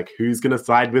converging, like who's going to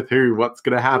side with who, what's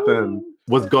going to happen?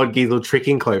 Was Godgiesel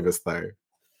tricking Clovis, though?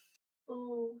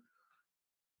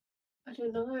 I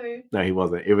don't know. No, he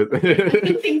wasn't. It was. I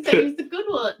didn't think that he was the good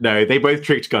one. No, they both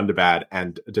tricked Gundobad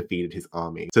and defeated his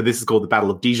army. So this is called the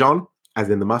Battle of Dijon, as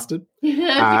in the mustard.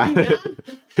 It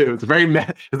was a very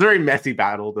messy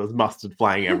battle. There was mustard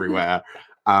flying everywhere.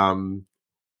 The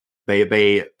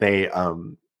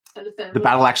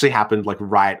battle actually happened like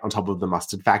right on top of the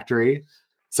mustard factory,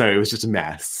 so it was just a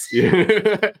mess.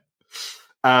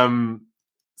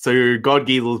 So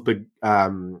Godgiesel's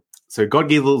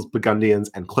Burgundians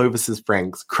and Clovis's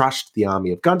Franks crushed the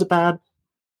army of Gundobad.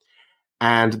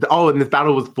 And this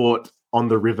battle was fought on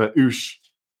the river Ouche.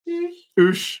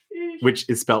 Ouche, which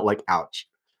is spelt like ouch.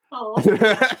 Oh.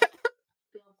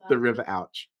 The river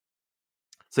Ouch.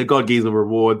 So Godgiesel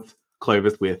rewards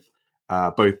Clovis with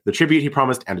both the tribute he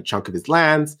promised and a chunk of his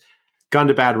lands.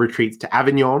 Gundobad retreats to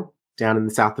Avignon, down in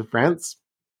the south of France,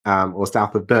 or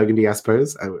south of Burgundy, I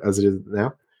suppose, as it is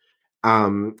now.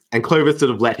 And Clovis sort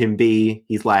of let him be.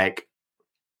 He's like,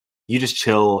 you just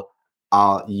chill.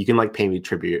 You can like pay me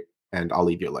tribute and I'll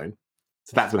leave you alone.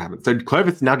 So that's what happened. So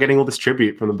Clovis is now getting all this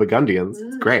tribute from the Burgundians.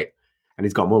 It's great. And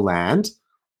he's got more land.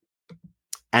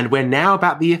 And we're now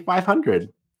about the year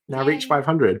 500. Now reached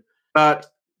 500. But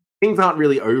things aren't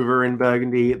really over in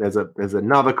Burgundy. There's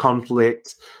another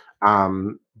conflict.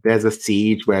 There's a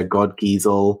siege where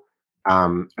Godgiesel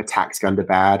attacks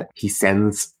Gundobad. He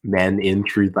sends men in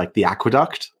through like the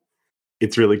aqueduct.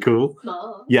 It's really cool.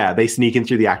 Oh. Yeah, they sneak in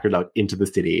through the aqueduct into the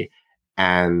city,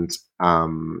 and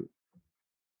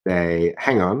they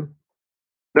hang on.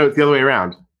 No, it's the other way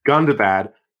around.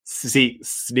 Gundobad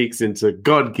sneaks into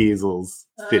Godgiesel's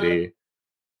city.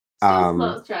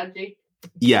 Smart strategy.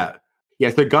 Yeah.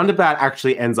 So Gundobad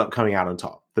actually ends up coming out on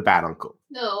top, the bad uncle.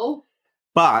 No,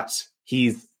 but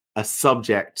he's a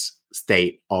subject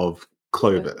state of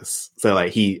Clovis. So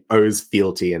like he owes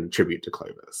fealty and tribute to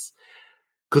Clovis.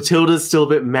 Clotilda's still a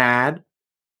bit mad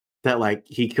that like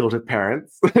he killed her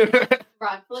parents.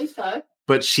 Rightfully so.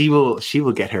 But she will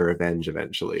get her revenge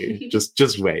eventually.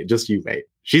 Just wait. Just you wait.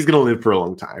 she's going to live for a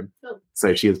long time. Oh.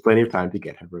 So she has plenty of time to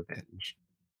get her revenge.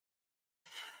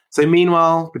 So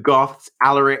meanwhile, the Goths,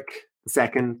 Alaric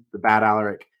II, the bad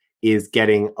Alaric, is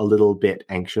getting a little bit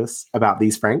anxious about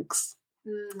these Franks.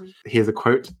 Here's a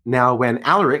quote. Now, when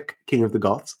Alaric, king of the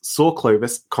Goths, saw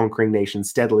Clovis conquering nations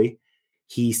steadily,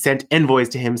 he sent envoys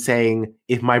to him saying,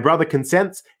 "If my brother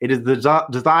consents, it is the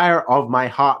desire of my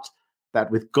heart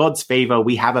that with God's favor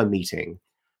we have a meeting."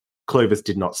 Clovis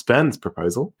did not spurn this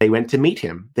proposal. They went to meet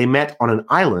him. They met on an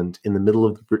island in the middle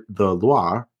of the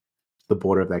Loire, the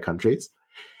border of their countries,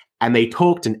 and they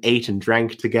talked and ate and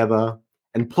drank together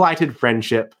and plighted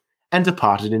friendship and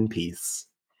departed in peace.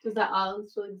 Does that island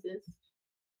still exist?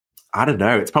 I don't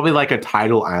know. It's probably like a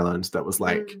tidal island that was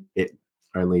like it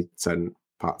only certain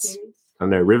parts. I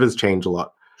don't know. Rivers change a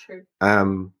lot. True.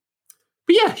 But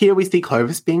yeah, here we see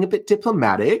Clovis being a bit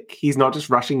diplomatic. He's not just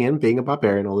rushing in, being a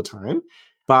barbarian all the time.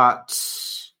 But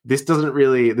this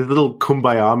little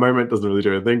kumbaya moment doesn't really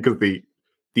do anything because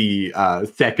the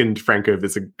second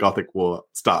Franco-Visigothic War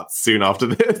starts soon after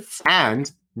this. And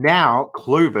now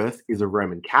Clovis is a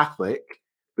Roman Catholic.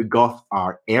 The Goths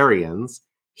are Arians.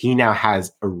 He now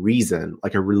has a reason,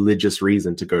 like a religious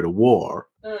reason to go to war.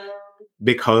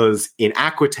 Because in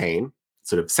Aquitaine,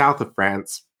 sort of south of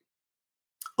France,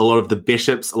 a lot of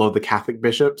the Catholic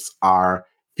bishops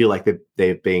feel like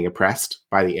they're being oppressed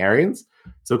by the Arians.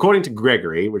 So according to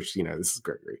Gregory, which, this is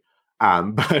Gregory,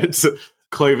 but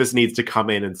Clovis needs to come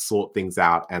in and sort things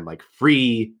out and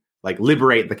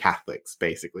liberate the Catholics,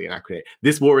 basically, in Aquitaine.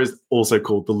 This war is also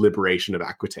called the Liberation of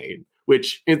Aquitaine,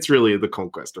 which it's really the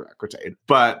conquest of Aquitaine,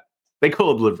 but they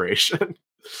call it liberation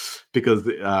because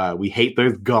we hate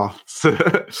those Goths.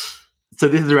 So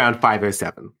this is around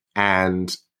 507,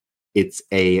 and it's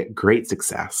a great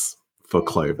success for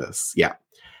Clovis. Yeah.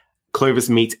 Clovis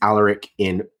meets Alaric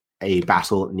in a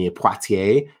battle near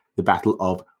Poitiers, the Battle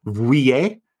of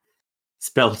Vouille,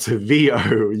 spelled Vouille,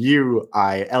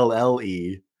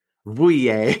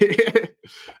 Vouille.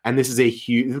 And this is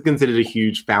considered a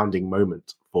huge founding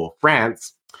moment for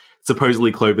France.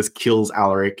 Supposedly, Clovis kills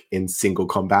Alaric in single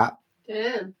combat.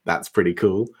 Damn. That's pretty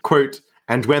cool. Quote,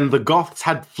 "And when the Goths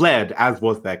had fled, as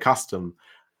was their custom,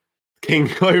 King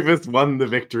Clovis won the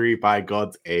victory by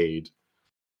God's aid."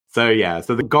 So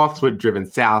the Goths were driven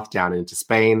south down into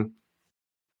Spain.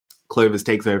 Clovis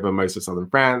takes over most of southern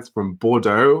France from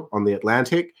Bordeaux on the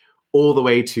Atlantic all the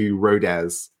way to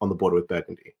Rodez on the border with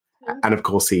Burgundy. Oh. And of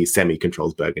course, he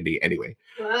semi-controls Burgundy anyway.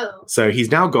 Wow. So he's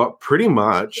now got pretty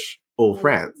much all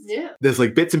France. Yeah. There's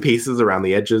bits and pieces around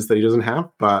the edges that he doesn't have,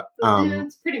 but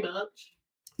it's pretty much.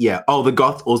 Yeah. Oh, the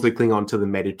Goths also cling on to the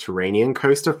Mediterranean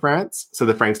coast of France. So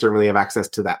the Franks don't really have access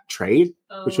to that trade,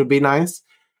 which would be nice.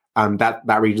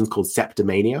 That region's called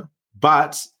Septimania.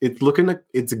 But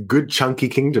it's a good chunky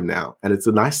kingdom now. And it's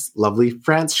a nice, lovely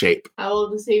France shape. How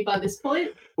old is he by this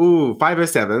point? Ooh,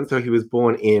 507. So he was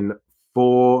born in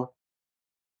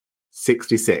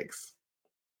 466.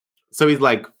 So he's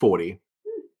 40.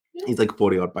 Yeah. He's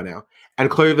 40 odd by now.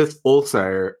 And Clovis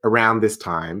also, around this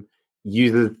time,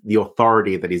 uses the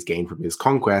authority that he's gained from his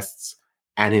conquests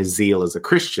and his zeal as a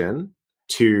Christian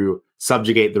to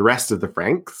subjugate the rest of the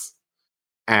Franks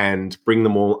and bring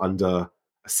them all under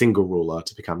a single ruler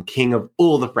to become king of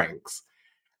all the Franks.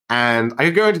 And I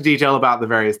could go into detail about the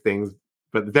various things,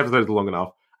 but this episode is long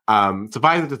enough.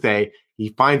 Suffice it to say, he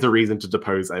finds a reason to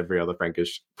depose every other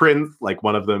Frankish prince,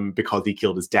 one of them because he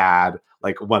killed his dad,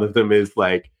 one of them is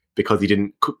because he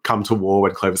didn't come to war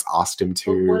when Clovis asked him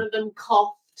to. One of them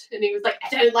coughed and he was like, "I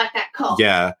don't like that cough."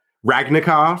 Yeah.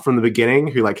 Ragnacar from the beginning,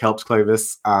 who helped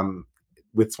Clovis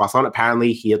with Soissons,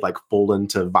 apparently he had fallen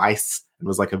to vice and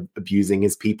was abusing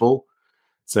his people.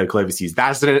 So Clovis used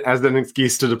that as an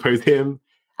excuse to depose him.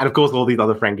 And of course, all these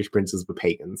other Frankish princes were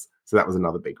pagans. So that was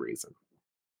another big reason.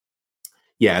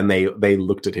 Yeah, and they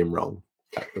looked at him wrong.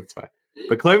 That's fine.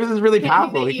 But Clovis is really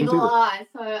powerful. He evil eye,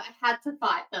 so I had to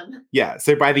fight them. Yeah,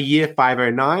 so by the year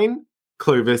 509,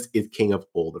 Clovis is king of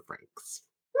all the Franks.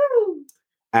 Woo!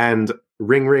 And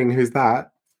ring ring, who's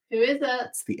that? Who is it?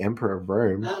 It's the Emperor of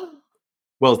Rome.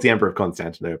 Well, it's the Emperor of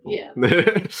Constantinople. Yeah.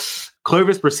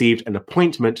 Clovis received an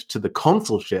appointment to the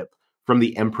consulship from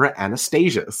the Emperor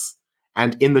Anastasius.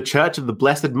 And in the Church of the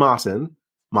Blessed Martin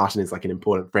is an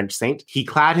important French saint, he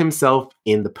clad himself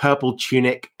in the purple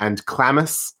tunic and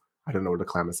chlamys, I don't know what a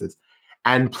chlamys is,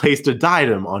 and placed a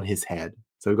diadem on his head.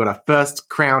 So we've got our first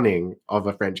crowning of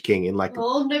a French king in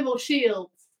Oh, no more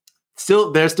shields.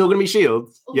 There's still going to be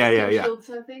shields. Yeah. Shield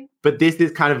surfing. But this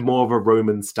is kind of more of a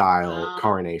Roman-style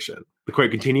coronation. The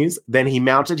quote continues, "Then he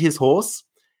mounted his horse,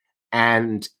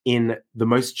 and in the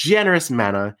most generous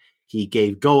manner, He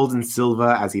gave gold and silver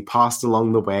as he passed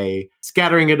along the way,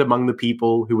 scattering it among the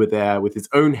people who were there with his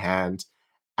own hand.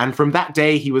 And from that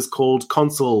day, he was called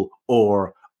consul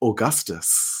or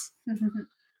Augustus.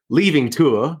 Leaving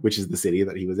Tours, which is the city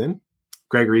that he was in,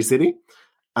 Gregory's city,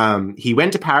 he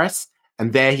went to Paris,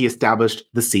 and there he established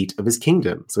the seat of his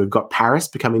kingdom. So we've got Paris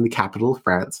becoming the capital of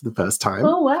France for the first time.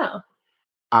 Oh,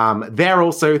 wow. There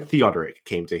also Theodoric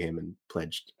came to him and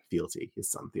pledged fealty, his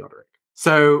son Theodoric.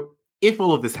 So if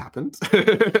all of this happened,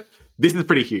 this is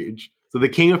pretty huge. So the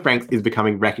king of Franks is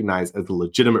becoming recognized as the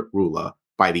legitimate ruler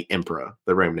by the emperor,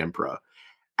 the Roman emperor.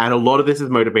 And a lot of this is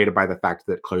motivated by the fact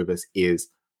that Clovis is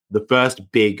the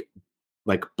first big,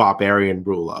 like, barbarian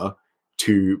ruler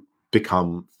to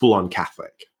become full-on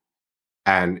Catholic.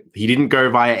 And he didn't go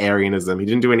via Arianism. He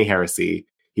didn't do any heresy.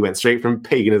 He went straight from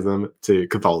paganism to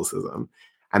Catholicism.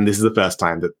 And this is the first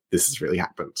time that this has really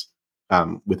happened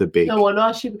with a big... No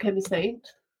wonder she became a saint.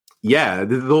 Yeah,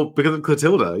 this is all because of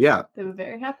Clotilda, yeah. They were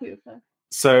very happy with her.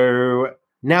 So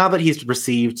now that he's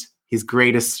received his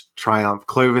greatest triumph,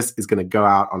 Clovis is going to go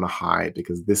out on a high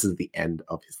because this is the end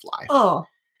of his life. Oh.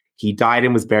 He died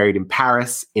and was buried in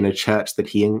Paris in a church that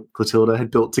he and Clotilda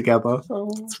had built together.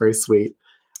 Oh. It's very sweet.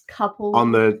 Couple.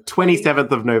 On the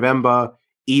 27th of November,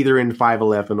 either in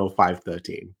 511 or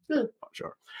 513. Not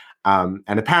sure. And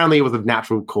apparently it was of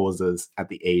natural causes at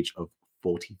the age of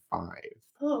 45.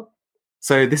 Oh.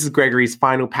 So this is Gregory's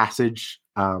final passage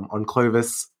on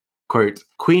Clovis. Quote,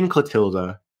 Queen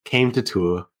Clotilda came to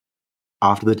Tours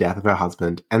after the death of her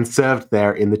husband and served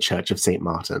there in the Church of St.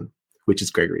 Martin, which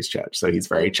is Gregory's church. So he's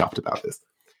very chuffed about this.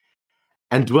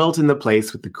 And dwelt in the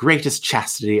place with the greatest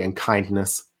chastity and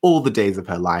kindness all the days of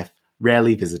her life,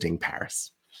 rarely visiting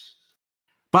Paris.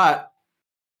 But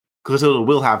Clotilda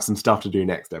will have some stuff to do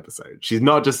next episode. She's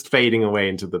not just fading away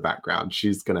into the background.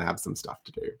 She's going to have some stuff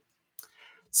to do.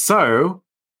 So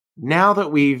now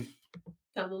that we've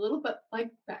done a little bit like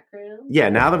background. Yeah,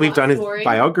 now that we've done his story.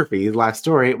 biography, his life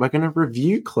story, we're going to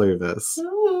review Clovis.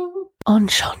 Oh.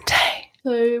 Enchante.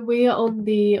 So we are on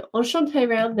the Enchante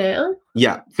round now.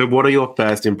 Yeah. So what are your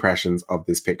first impressions of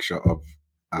this picture of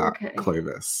Okay.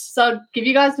 Clovis? So I'll give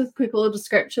you guys a quick little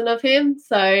description of him.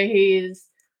 So he's...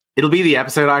 It'll be the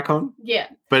episode icon, Yeah.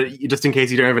 but just in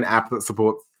case you don't have an app that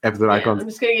supports episode icons. I'm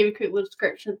just going to give you a quick little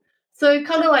description. So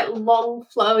kind of like long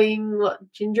flowing,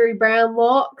 gingery brown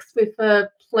locks with a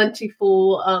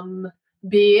plentiful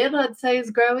beard, I'd say,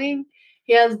 is growing.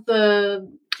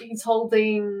 He's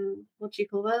holding, what do you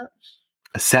call that?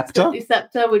 A scepter? The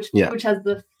scepter, which has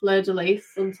the fleur-de-lis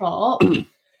on top. It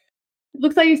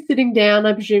looks like he's sitting down.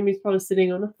 I presume he's probably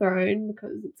sitting on a throne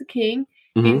because it's a king.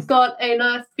 Mhm. He's got a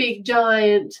nice big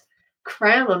giant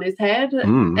crown on his head,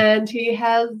 and he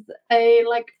has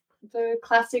the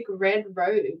classic red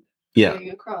robe going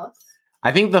across.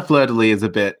 I think the fleur-de-lis is a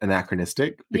bit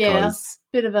anachronistic because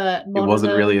bit of a it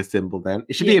wasn't really a symbol then.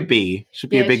 It should be a B. It should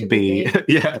be a big B.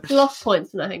 Yeah. Lost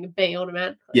points when I hang a B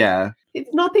automatically. Yeah.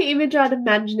 It's not the image I'd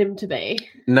imagine him to be.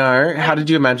 No. How did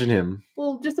you imagine him?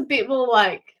 Well, just a bit more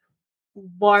like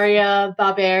warrior,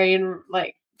 barbarian,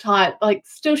 type.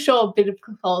 Still show a bit of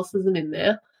Catholicism in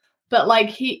there. But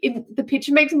the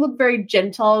picture makes him look very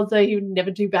gentle, as though he would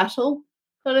never do battle.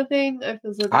 Kind of thing.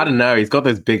 I don't know. He's got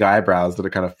those big eyebrows that are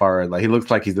kind of furrowed. He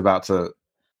looks like he's about to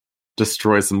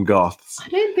destroy some Goths. I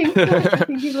don't think so. I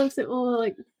think he looks a bit more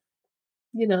like,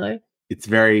 It's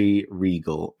very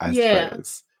regal, I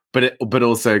suppose. But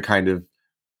also kind of...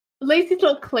 At least he's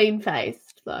not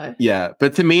clean-faced, though. Yeah,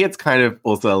 but to me, it's kind of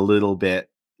also a little bit,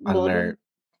 I don't know,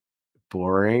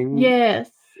 boring. Yes,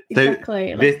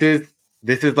 exactly. So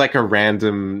this is like a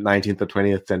random 19th or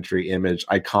 20th century image.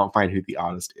 I can't find who the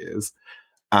artist is.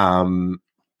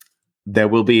 There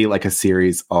will be a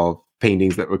series of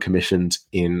paintings that were commissioned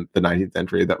in the 19th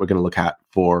century that we're going to look at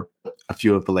for a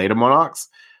few of the later monarchs.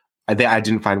 I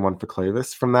didn't find one for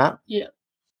Clovis from that. Yeah.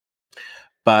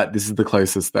 But this is the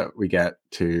closest that we get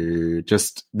to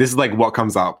this is what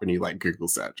comes up when you Google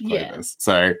search Clovis. Yeah.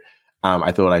 So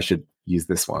I thought I should use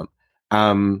this one.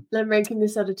 I'm ranking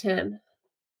this out of 10.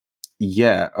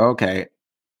 Yeah, okay.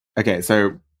 Okay,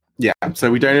 so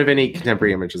we don't have any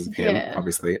contemporary images of him,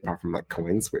 obviously, apart from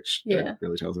coins, which don't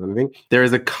really tell us anything. There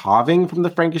is a carving from the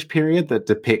Frankish period that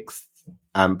depicts,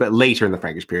 but later in the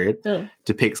Frankish period,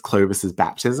 depicts Clovis's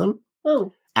baptism.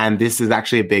 Oh. And this is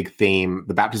actually a big theme.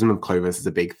 The baptism of Clovis is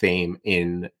a big theme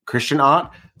in Christian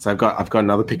art. So I've got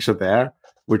another picture there,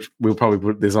 which we'll probably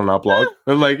put this on our blog.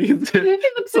 But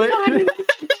it looks so tiny,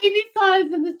 baby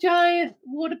size in the giant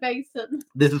water basin.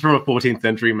 This is from a 14th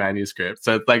century manuscript.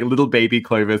 So it's a little baby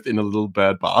Clovis in a little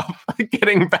bird bath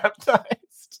getting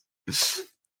baptized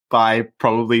by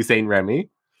probably Saint Remy.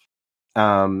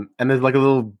 And there's a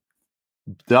little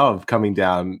dove coming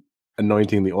down,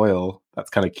 anointing the oil. That's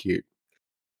kind of cute.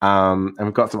 And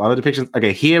we've got some other depictions.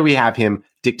 Okay, here we have him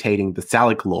dictating the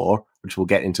Salic law, which we'll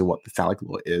get into what the Salic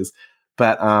law is.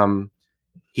 But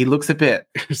he looks a bit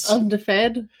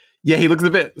underfed. Yeah, he looks a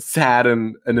bit sad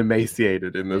and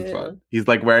emaciated in this one. He's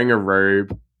like wearing a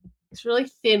robe. It's really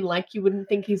thin, like you wouldn't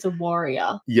think he's a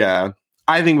warrior. Yeah.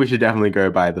 I think we should definitely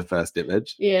go by the first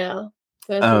image. Yeah.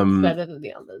 First one's better than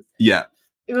the others. Yeah.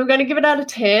 If I'm going to give it out of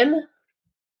 10,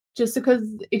 just because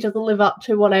it doesn't live up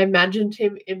to what I imagined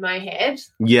him in my head.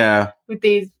 Yeah. With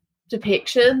these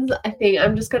depictions, I think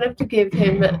I'm just going to have to give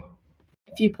him a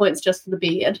few points just for the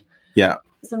beard. Yeah.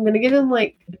 So I'm going to give him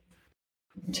like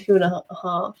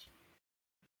 2.5.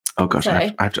 Oh gosh,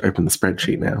 I have to open the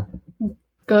spreadsheet now.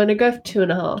 Going to go for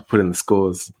 2.5. Put in the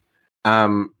scores.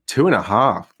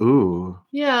 2.5. Ooh.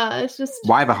 Yeah, it's just...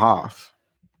 Why the half?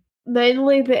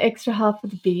 Mainly the extra half of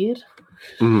the beard.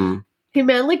 Mm-hmm. He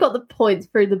mainly got the points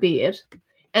through the beard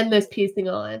and those piercing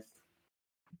eyes.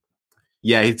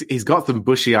 Yeah, he's got some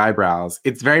bushy eyebrows.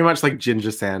 It's very much like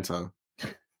Ginger Santa,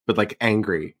 but like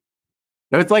angry.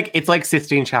 No, it's like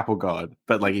Sistine Chapel God,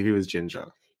 but like if he was ginger.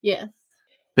 Yeah.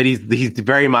 But he's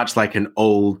very much like an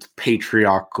old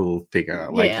patriarchal figure.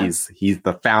 Like he's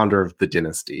the founder of the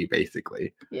dynasty,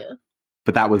 basically. Yeah.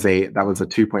 But that was a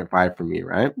 2.5 from you,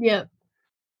 right? Yeah.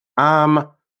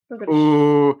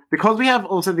 Because we have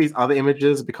also these other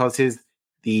images, because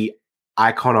the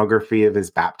iconography of his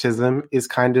baptism is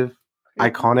kind of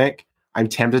iconic. I'm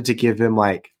tempted to give him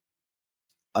like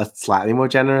a slightly more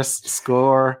generous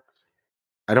score.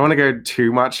 I don't want to go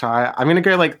too much high. I'm going to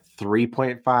go like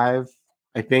 3.5.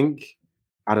 I think.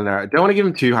 I don't know. I don't want to give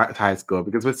him too high score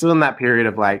because we're still in that period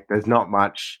of like, there's not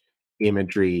much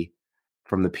imagery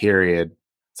from the period.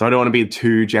 So I don't want to be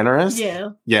too generous. Yeah.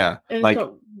 Yeah. And like, it's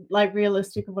not like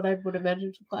realistic of what I would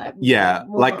imagine to play. Yeah.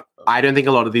 Like, I don't think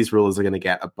a lot of these rulers are going to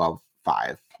get above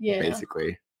 5. Yeah.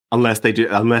 Basically. Unless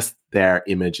their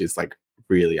image is like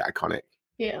really iconic.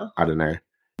 Yeah. I don't know.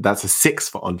 That's a 6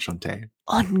 for Enchante.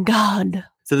 On guard.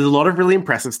 So there's a lot of really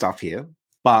impressive stuff here.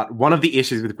 But one of the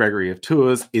issues with Gregory of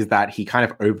Tours is that he kind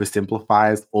of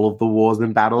oversimplifies all of the wars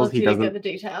and battles. He doesn't get the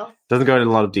details. Doesn't go into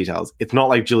a lot of details. It's not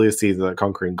like Julius Caesar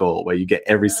conquering Gaul, where you get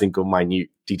every single minute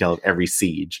detail of every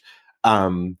siege.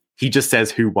 He just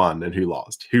says who won and who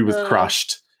lost, who was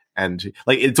crushed, and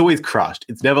like it's always crushed.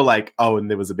 It's never like, oh, and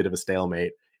there was a bit of a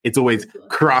stalemate. It's always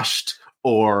crushed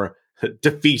or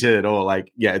defeated or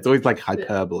like, yeah, it's always like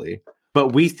hyperbole. Yeah. But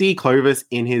we see Clovis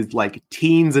in his like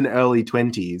teens and early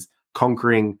 20s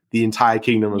conquering the entire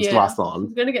kingdom of Soissons.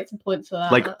 He's going to get some points for that.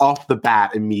 Like off the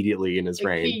bat immediately in his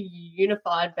reign. He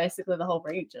unified basically the whole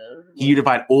region. He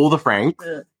unified all the Franks.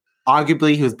 Yeah.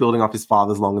 Arguably, he was building off his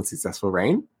father's long and successful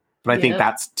reign. But I think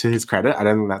that's to his credit. I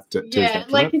don't think that's to his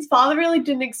detriment. Like his father really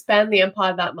didn't expand the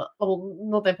empire that much. Well,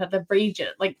 not the empire, the region.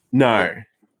 Like no.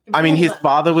 I mean, his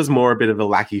father was more a bit of a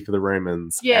lackey for the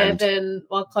Romans. Yeah, then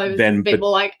while Clovis was a bit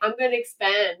more like, I'm going to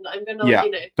expand. I'm going to,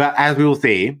 you know. But as we will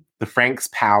see, the Franks'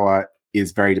 power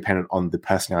is very dependent on the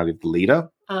personality of the leader.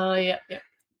 Yeah.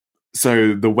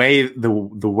 So the way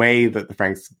that the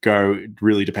Franks go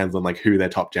really depends on like who their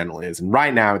top general is. And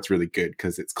right now it's really good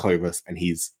because it's Clovis and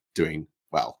he's doing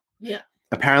well. Yeah.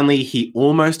 Apparently he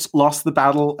almost lost the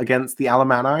battle against the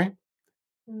Alemanni,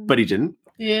 but he didn't.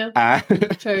 Yeah.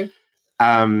 True.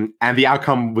 And the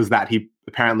outcome was that he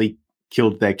apparently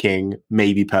killed their king,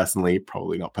 maybe personally,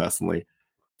 probably not personally.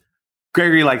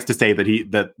 Gregory likes to say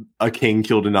that a king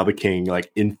killed another king,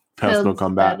 like in personal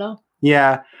combat. Better.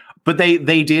 Yeah, but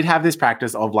they did have this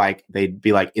practice of like they'd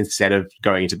be like, instead of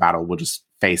going into battle, we'll just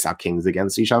face our kings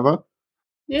against each other.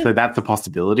 Yeah. So that's a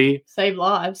possibility. Save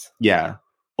lives. Yeah,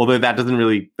 although that's not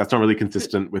really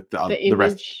consistent with the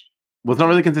rest. Well, it's not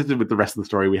really consistent with the rest of the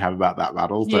story we have about that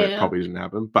battle, so it probably didn't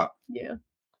happen. But yeah.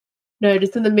 No,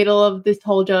 just in the middle of this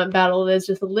whole giant battle, there's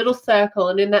just a little circle,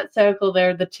 and in that circle, there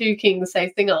are the two kings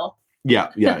facing off. Yeah.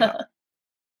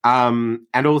 And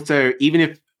also,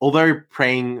 although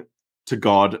praying to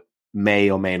God may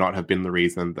or may not have been the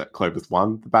reason that Clovis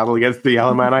won the battle against the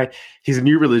Alemanni, his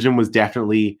new religion was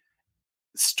definitely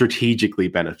strategically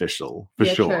beneficial, for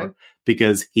sure, true.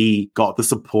 Because he got the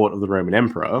support of the Roman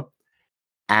emperor,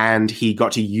 and he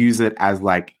got to use it as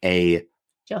like a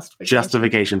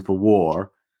justification for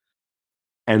war.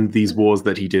 And these wars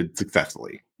that he did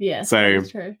successfully. Yeah, so that's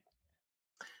true.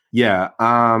 Yeah.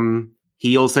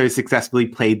 He also successfully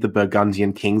played the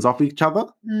Burgundian kings off each other.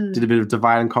 Did a bit of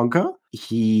divide and conquer.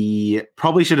 He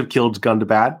probably should have killed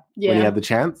Gundobad when he had the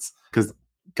chance, because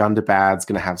Gundobad's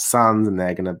going to have sons and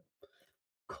they're going to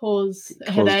cause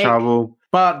trouble.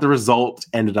 But the result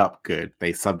ended up good.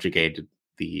 They subjugated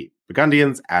the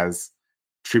Burgundians as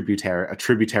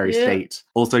tributary state.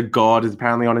 Also, God is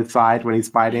apparently on his side when he's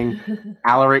fighting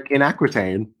Alaric in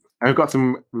Aquitaine. And we've got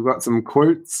some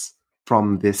quotes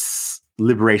from this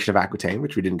liberation of Aquitaine,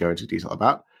 which we didn't go into detail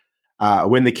about.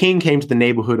 When the king came to the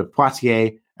neighborhood of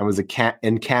Poitiers and was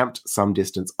encamped some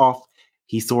distance off,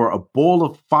 he saw a ball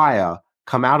of fire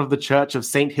come out of the church of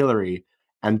St. Hilary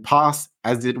and pass,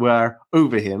 as it were,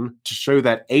 over him to show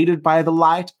that, aided by the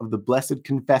light of the blessed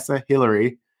confessor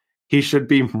Hilary, he should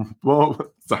be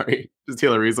more... Sorry, just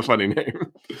Hilary is a funny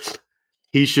name.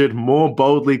 He should more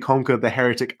boldly conquer the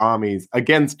heretic armies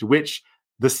against which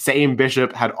the same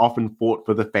bishop had often fought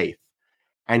for the faith.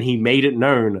 And he made it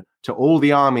known to all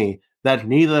the army that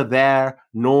neither there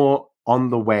nor on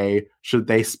the way should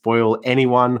they spoil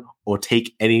anyone or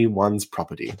take anyone's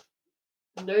property.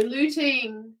 No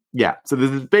looting. Yeah, so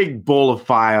there's this big ball of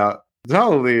fire.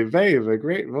 Holy babe, a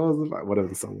great balls of fire, whatever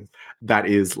the song is. That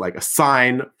is like a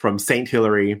sign from St.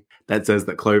 Hilary that says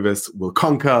that Clovis will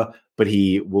conquer, but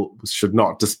he should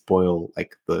not despoil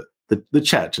like the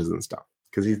churches and stuff,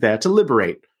 because he's there to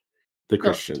liberate the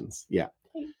Christians. Yeah.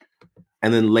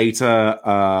 And then later,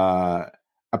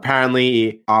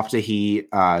 apparently after he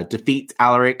defeats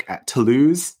Alaric at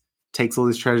Toulouse, takes all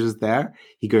his treasures there,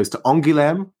 he goes to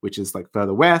Angoulême, which is like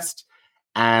further west,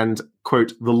 and,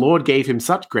 quote, the Lord gave him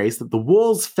such grace that the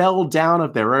walls fell down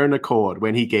of their own accord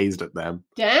when he gazed at them.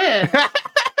 Damn.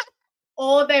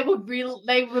 Or they were built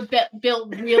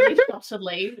really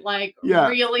shoddily, like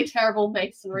really terrible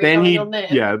masonry going on there.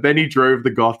 Yeah, then he drove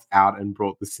the Goths out and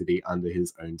brought the city under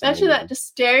his own dominion. Imagine that, just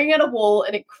staring at a wall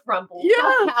and it crumbled. Yeah.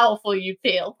 How powerful you'd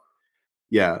feel.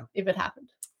 Yeah. If it happened.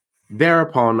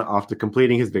 Thereupon, after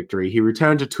completing his victory, he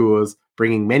returned to Tours,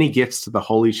 bringing many gifts to the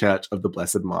Holy Church of the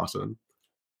Blessed Martin.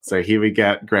 So here we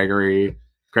get Gregory.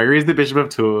 Gregory is the Bishop of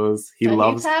Tours. He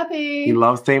loves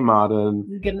St.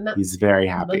 Martin. He's very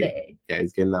happy. Money. Yeah,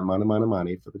 he's getting that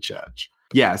money for the church.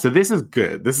 Yeah, so this is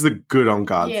good. This is a good on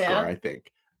guard score, I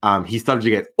think. He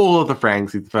subjugates all of the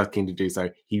Franks. He's the first king to do so.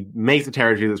 He makes a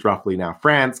territory that's roughly now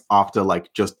France after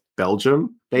like just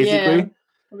Belgium, basically. Yeah.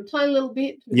 A tiny little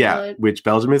bit. Yeah, which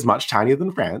Belgium is much tinier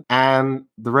than France. And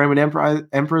the Roman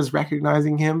Emperor is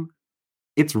recognizing him.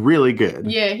 It's really good.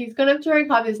 Yeah, he's going to have to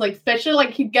rank high. Like, especially,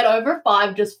 like, he'd get over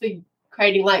 5 just for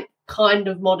creating, like, kind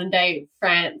of modern-day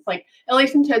France. Like, at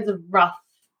least in terms of rough,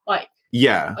 like,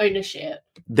 ownership.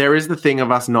 There is the thing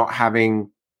of us not having,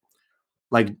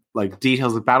 like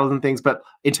details of battles and things. But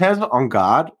in terms of en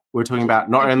garde, we're talking about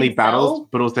not only battles,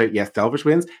 but also, selfish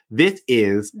wins. This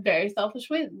is... Very selfish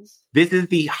wins. This is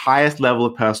the highest level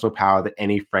of personal power that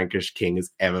any Frankish king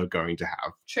is ever going to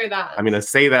have. True that. I'm going to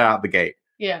say that out the gate.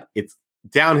 Yeah. It's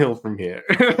downhill from here.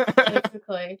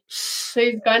 Basically. So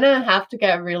he's going to have to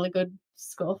get a really good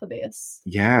score for this.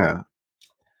 Yeah.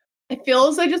 I feel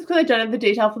as though just because I don't have the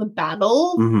detail for the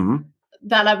battle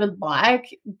that I would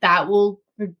like, that will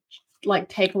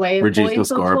take away reduce the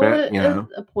score a bit. Yeah.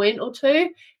 A point or two.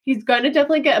 He's going to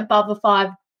definitely get above a 5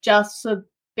 just for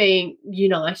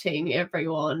uniting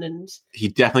everyone, and he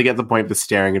definitely gets a point for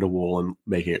staring at a wall and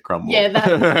making it crumble. Yeah,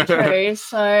 that's true.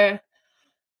 So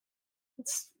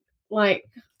it's like,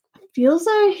 it feels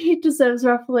like he deserves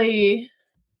roughly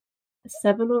a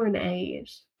 7 or an 8.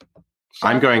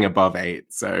 I'm going above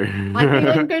 8, so I think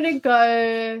I'm going to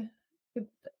go.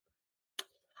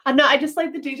 I know. I just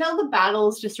like the detail of the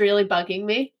battles just really bugging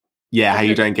me. Yeah, how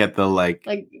you don't get the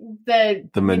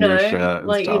the minutia,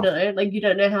 you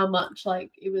don't know how much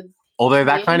it was. Although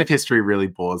that kind of history really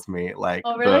bores me.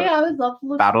 Oh really? I would love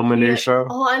to battle minutia.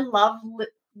 Oh, I love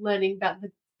learning about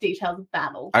the details of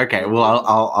battle. Okay, well,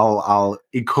 I'll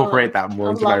incorporate that more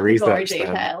into my research.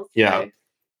 Details. Yeah.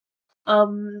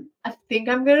 So, I think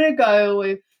I'm gonna go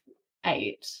with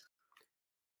 8.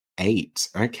 8.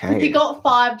 Okay. He got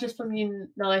 5 just from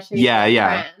uniting.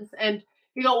 Yeah. France, and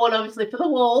he got 1 obviously for the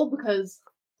wall because.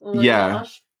 Oh my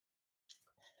gosh.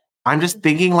 I'm just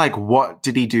thinking, what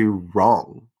did he do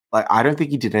wrong? I don't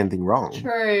think he did anything wrong.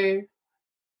 True.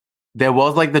 There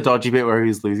was the dodgy bit where he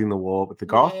was losing the war with the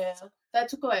Goths. Yeah, that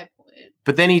took away a point.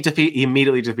 But then he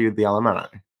immediately defeated the Alemanni.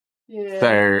 Yeah.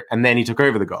 So, and then he took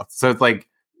over the Goths. So it's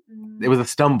it was a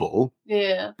stumble.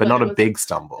 Yeah. But not a big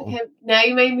stumble. Okay, now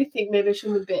you made me think maybe I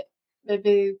should have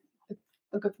maybe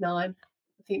look up 9.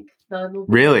 I think 9 will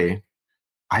be. Really?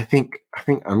 I think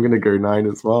I'm gonna go 9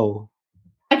 as well.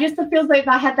 I just feel like if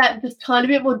I had that just tiny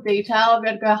bit more detail, I'd be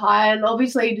able to go higher. And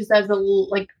obviously, he deserves a little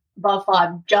above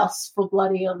 5 just for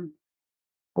bloody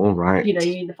all right.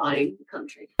 Unifying the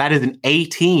country. That is an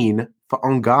 18 for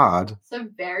En Garde. So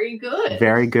very good.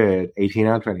 Very good. 18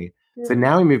 out of 20. Yeah. So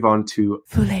now we move on to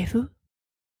Voulez-vous?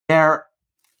 There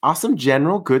are some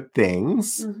general good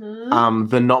things. Mm-hmm.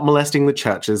 The not molesting the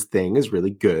churches thing is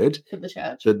really good. For the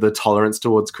church. The tolerance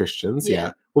towards Christians,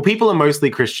 Yeah. Well, people are mostly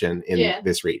Christian in Yeah.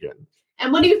 this region.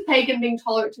 And when he was pagan, being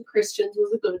tolerant to Christians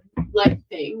was a good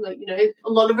thing. Like, a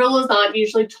lot of rulers aren't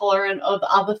usually tolerant of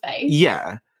other faiths.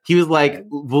 Yeah. He was like,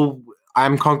 well,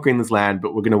 I'm conquering this land,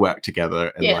 but we're going to work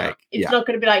together. And it's not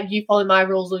going to be like, you follow my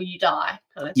rules or you die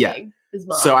kind of thing. As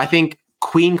much. So I think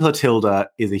Queen Clotilda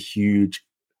is a huge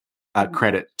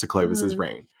credit to Clovis's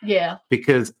reign. Yeah.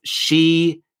 Because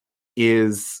she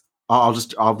is...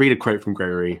 I'll read a quote from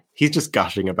Gregory. He's just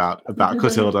gushing about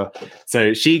Clotilda.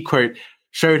 So she, quote,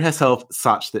 showed herself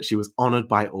such that she was honored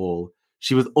by all.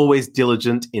 She was always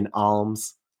diligent in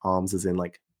alms as in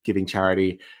like giving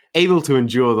charity, able to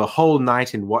endure the whole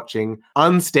night in watching,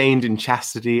 unstained in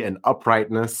chastity and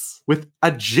uprightness. With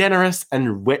a generous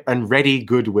and ready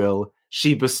goodwill,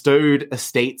 she bestowed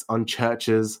estates on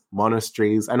churches,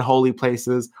 monasteries, and holy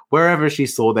places wherever she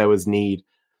saw there was need,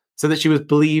 so that she was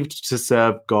believed to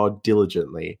serve God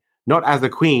diligently, not as a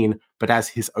queen, but as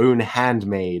his own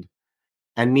handmaid.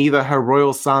 And neither her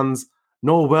royal sons,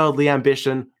 nor worldly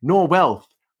ambition, nor wealth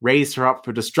raised her up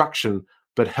for destruction,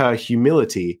 but her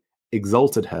humility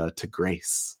exalted her to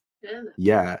grace.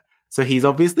 Yeah. So he's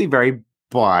obviously very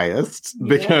biased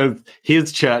because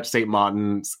his church, St.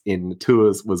 Martin's in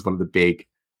Tours, was one of the big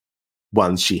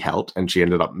ones she helped, and she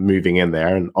ended up moving in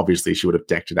there, and obviously she would have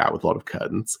decked it out with a lot of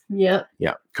curtains. Yeah.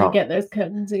 Can't get those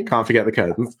curtains in. Can't forget the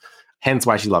curtains. Hence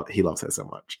why he loves her so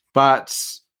much. But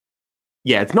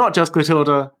yeah, it's not just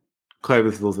Clotilda.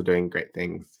 Clovis is also doing great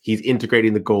things. He's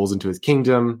integrating the Gauls into his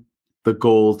kingdom. The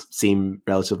Gauls seem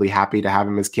relatively happy to have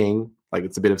him as king. Like,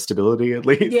 it's a bit of stability, at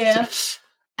least. Yeah.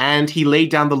 And he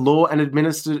laid down the law and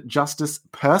administered justice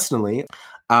personally.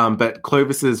 But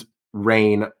Clovis's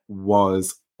reign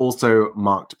was also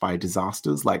marked by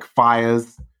disasters like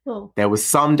fires. Oh. There was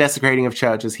some desecrating of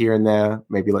churches here and there.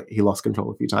 Maybe like he lost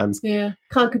control a few times. Yeah.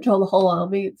 Can't control the whole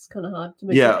army. It's kind of hard to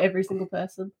make sure every single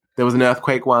person. There was an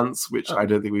earthquake once, which I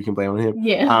don't think we can blame on him.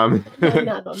 Yeah. No,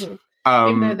 not on him.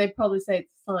 Even though they'd probably say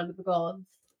it's a sign of the gods.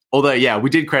 Although, yeah, we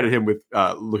did credit him with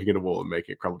looking at a wall and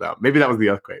making it crumble down. Maybe that was the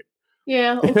earthquake.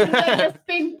 Yeah. Or could they just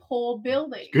been poor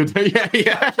building? Good.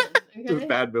 Yeah. Okay. Just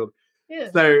bad building. Yeah.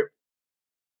 So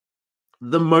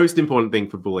the most important thing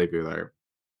for Boulay-Villot,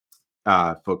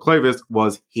 for Clovis,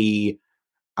 was he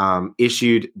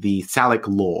issued the Salic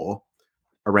law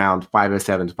around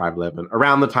 507 to 511,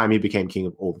 around the time he became king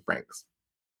of all the Franks.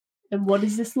 And what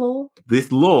is this law?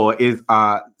 This law is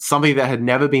something that had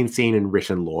never been seen in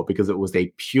written law because it was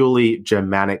a purely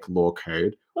Germanic law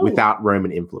code without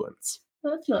Roman influence.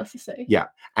 Well, that's nice to see. Yeah.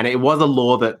 And it was a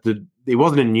law that it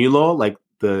wasn't a new law, like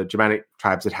the Germanic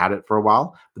tribes had it for a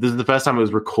while, but this is the first time it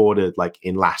was recorded like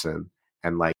in Latin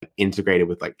and like integrated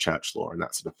with like church law and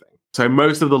that sort of thing. So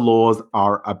most of the laws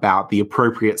are about the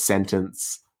appropriate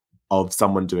sentence of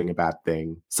someone doing a bad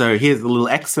thing. So here's a little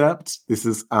excerpt. This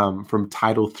is from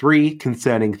Title 3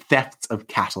 concerning thefts of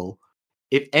cattle.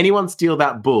 If anyone steal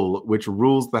that bull which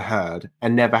rules the herd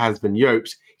and never has been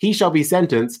yoked, he shall be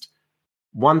sentenced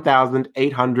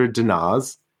 1,800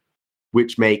 dinars,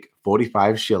 which make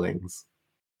 45 shillings.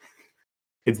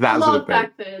 It's that sort of thing.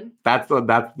 Back then. That's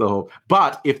the whole.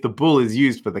 But if the bull is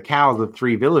used for the cows of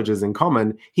 3 villages in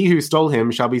common, he who stole him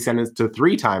shall be sentenced to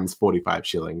 3 times 45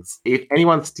 shillings. If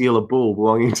anyone steal a bull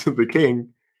belonging to the king,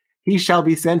 he shall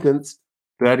be sentenced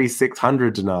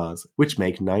 3,600 dinars, which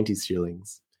make 90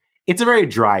 shillings. It's a very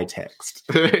dry text.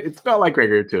 It's not like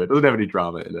Gregory II. It doesn't have any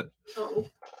drama in it. Oh.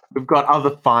 We've got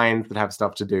other fines that have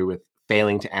stuff to do with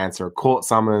failing to answer a court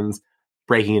summons,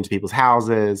 breaking into people's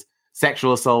houses,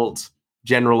 sexual assault,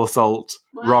 general assault,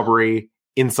 robbery,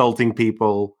 insulting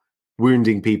people,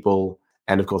 wounding people,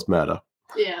 and of course murder.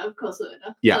 Yeah, of course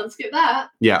murder. Yeah. Let's get that.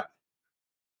 Yeah.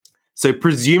 So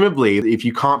presumably, if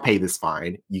you can't pay this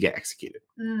fine, you get executed.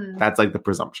 That's like the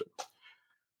presumption.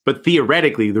 But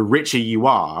theoretically, the richer you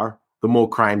are, the more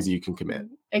crimes you can commit.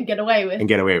 And get away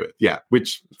with. Yeah,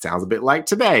 which sounds a bit like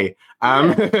today.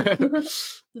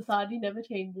 Society never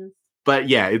changes. But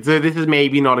yeah, this is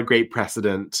maybe not a great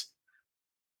precedent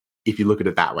if you look at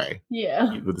it that way.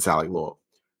 Yeah. With the Salic law.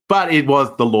 But it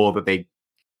was the law that they'd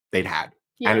had.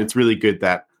 Yeah. And it's really good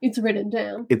that it's written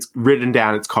down.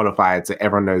 It's codified, so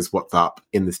everyone knows what's up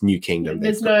in this new kingdom.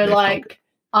 There's no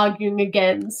arguing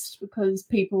against because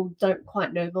people don't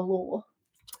quite know the law.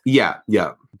 Yeah.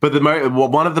 But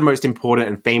one of the most important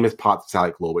and famous parts of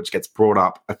Salic law, which gets brought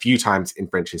up a few times in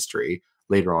French history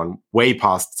later on, way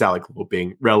past Salic law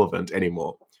being relevant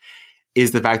anymore,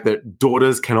 is the fact that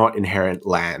daughters cannot inherit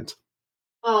land.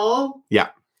 Oh. Yeah.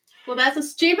 Well, that's a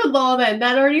stupid law then.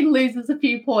 That already loses a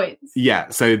few points. Yeah,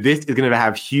 so this is going to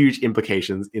have huge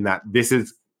implications in that this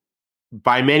is,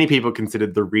 by many people,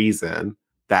 considered the reason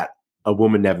that a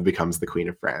woman never becomes the Queen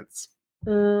of France.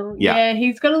 Yeah,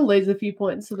 he's going to lose a few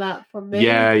points for that from me.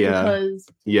 Yeah. Because,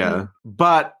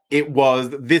 But it was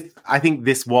this, I think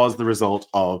this was the result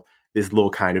of this law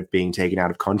kind of being taken out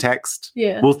of context.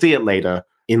 Yeah. We'll see it later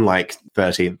in like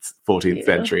 13th, 14th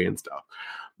century and stuff.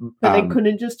 But they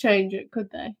couldn't just change it,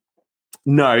 could they?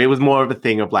 No, it was more of a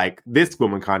thing of like, this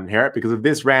woman can't inherit because of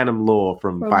this random law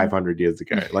from 500 years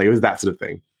ago. Like, it was that sort of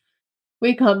thing.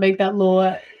 We can't make that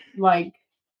law, like,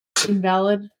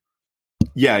 invalid.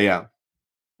 Yeah.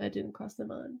 That didn't cross their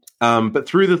mind. But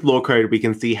through this law code, we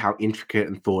can see how intricate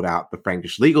and thought out the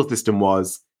Frankish legal system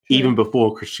was, even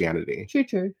before Christianity.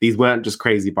 True. These weren't just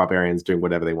crazy barbarians doing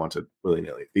whatever they wanted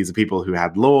willy-nilly. These are people who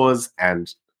had laws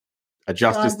and a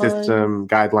justice system,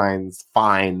 guidelines,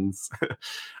 fines,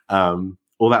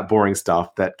 all that boring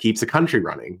stuff that keeps a country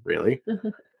running, really.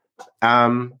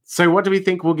 So what do we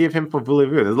think we'll give him for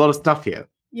Voulez-Vous? There's a lot of stuff here.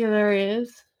 Yeah, there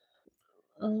is.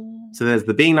 So there's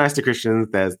the being nice to Christians,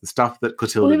 there's the stuff that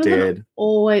Clotilda did.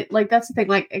 Always, like, that's the thing,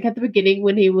 like at the beginning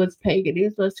when he was pagan, he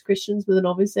was nice to Christians, but then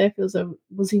obviously I feel so,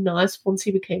 was he nice once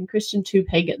he became Christian to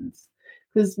pagans?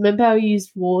 Because remember how he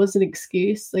used war as an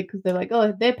excuse? Like, because they're like,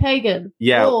 oh, they're pagan.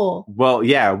 Yeah. War.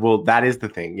 Well, that is the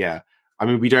thing, yeah. I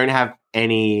mean, we don't have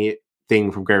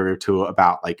anything from Gregory of Tours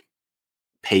about, like,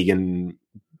 pagan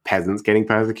peasants getting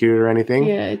persecuted or anything.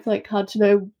 Yeah, it's, like, hard to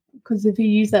know, because if he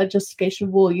used that justification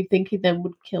of war, you'd think he then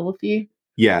would kill a few.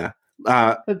 Yeah.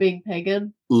 For being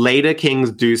pagan. Later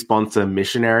kings do sponsor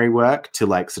missionary work to,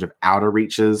 like, sort of outer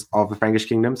reaches of the Frankish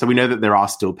kingdom. So we know that there are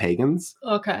still pagans.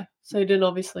 Okay. So he didn't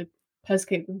obviously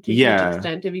persecute them to such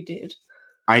extent if he did.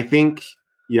 I think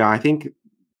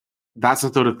that's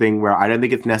the sort of thing where I don't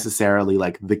think it's necessarily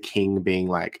like the king being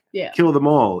like, kill them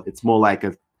all. It's more like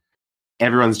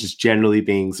everyone's just generally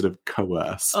being sort of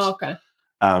coerced. Oh, okay.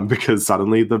 Because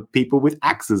suddenly the people with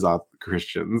axes are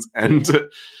Christians and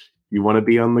you want to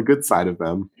be on the good side of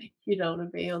them. You don't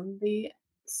want to be on the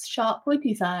sharp,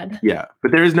 pointy side. Yeah,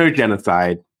 but there is no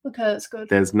genocide. Okay, that's good.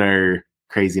 There's no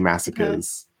crazy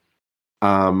massacres.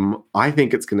 Okay. I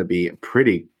think it's going to be a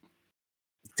pretty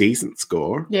decent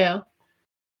score. Yeah.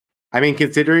 I mean,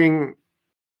 factoring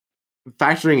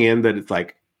in that it's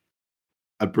like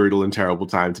a brutal and terrible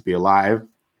time to be alive,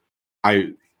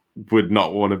 I would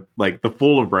not want to, like, the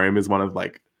fall of Rome is one of,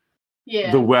 like,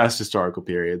 the worst historical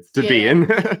periods to be in.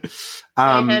 He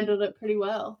handled it pretty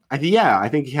well. I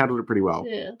think he handled it pretty well.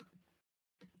 Yeah.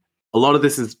 A lot of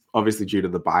this is obviously due to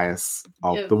the bias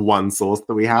of the one source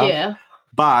that we have. Yeah.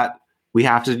 But we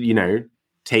have to,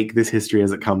 take this history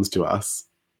as it comes to us.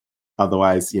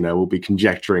 Otherwise, we'll be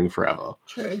conjecturing forever.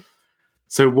 True.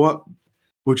 So what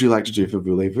would you like to do for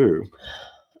Voulez-Vous?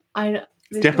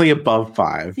 It's definitely above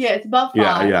 5. Yeah, it's above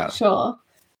 5. Yeah. Sure.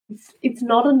 It's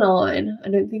not a 9. I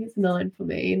don't think it's 9 for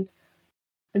me.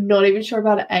 I'm not even sure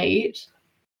about an 8.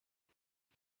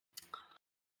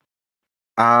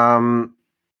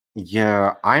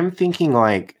 Yeah, I'm thinking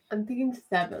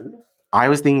 7. I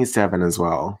was thinking 7 as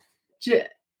well.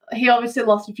 He obviously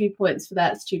lost a few points for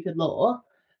that stupid law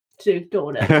to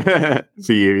Dornan.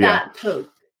 For you, That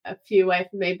took a few away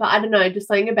from me, but I don't know, just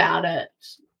something about it.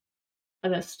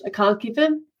 I can't give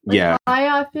him higher,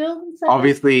 I feel.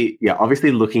 Obviously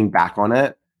looking back on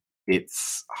it,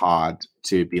 it's hard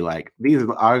to be like, these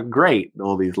are great,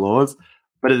 all these laws,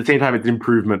 but at the same time, it's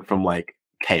improvement from, like,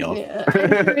 chaos. Yeah,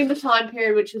 and during the time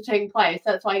period which was taking place,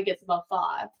 that's why he gets above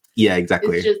 5. Yeah,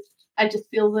 exactly. I just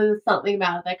feel there's something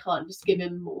about it. They can't just give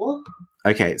him more.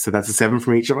 Okay, so that's a 7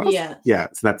 from each of us? Yeah. Yeah,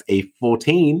 so that's a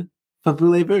 14 for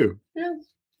Voulez-Vous.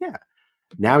 Yeah.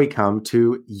 Now we come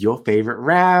to your favorite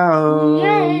round.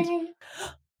 Yay!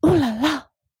 Ooh la la.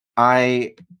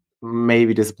 I may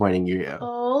be disappointing you here.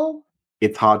 Oh.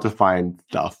 It's hard to find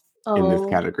stuff in this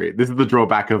category. This is the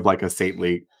drawback of, like, a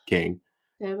saintly king.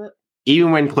 Damn it.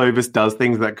 Even when Clovis does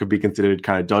things that could be considered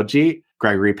kind of dodgy,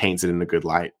 Gregory paints it in a good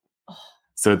light. Oh.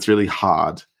 So it's really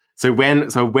hard. So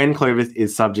when Clovis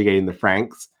is subjugating the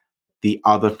Franks, the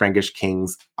other Frankish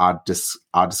kings are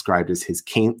described as his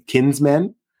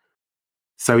kinsmen.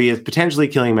 So he is potentially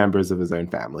killing members of his own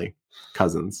family,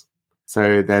 cousins.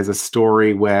 So there's a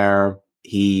story where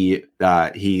he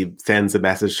sends a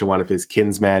message to one of his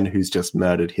kinsmen who's just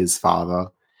murdered his father.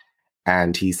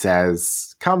 And he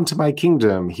says, come to my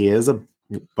kingdom. Here's a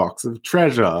box of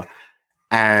treasure.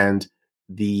 And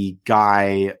the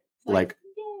guy,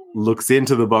 looks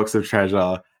into the box of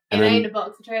treasure. And it ain't a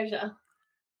box of treasure.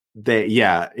 It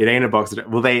ain't a box of treasure.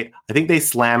 Well, I think they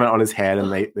slam it on his head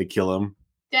and they kill him.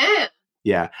 Damn.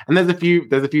 Yeah. And there's a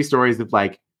few stories of,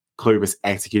 like, Clovis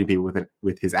executing people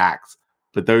with his axe.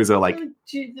 But those are like, Oh,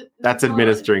 Jesus. that's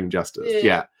administering justice.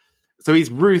 Yeah. So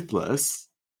he's ruthless,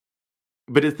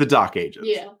 but it's the Dark Ages.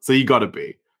 Yeah. So you got to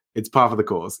be. It's part of the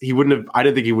course. He wouldn't have, I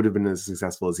don't think he would have been as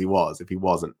successful as he was if he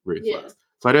wasn't ruthless. Yeah.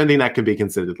 So I don't think that could be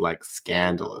considered like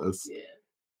scandalous. Yeah.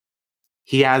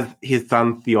 He has his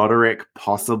son Theodoric,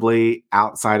 possibly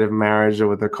outside of marriage or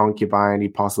with a concubine. He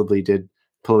possibly did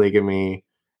polygamy,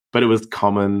 but it was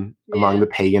common among the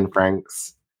pagan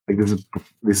Franks. Like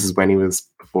this is when he was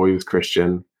before he was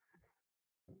Christian.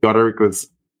 Theodoric was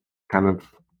kind of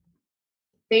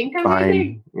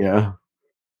fine. Yeah.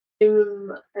 Give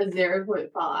him a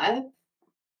 0.5.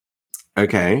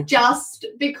 Okay. Just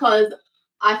because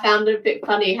I found it a bit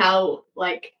funny how,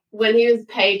 like, when he was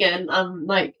pagan,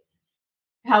 like,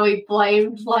 how he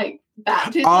blamed, like,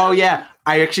 baptism. Oh, yeah.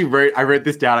 I wrote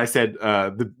this down. I said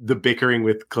the bickering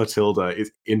with Clotilda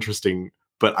is interesting,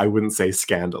 but I wouldn't say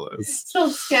scandalous. Still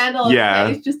scandalous. Yeah.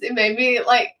 It made me,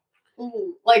 like,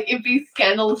 ooh, like, it'd be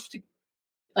scandalous to,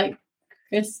 like,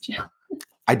 Christian.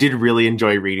 I did really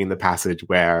enjoy reading the passage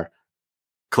where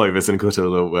Clovis and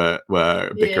Clotilda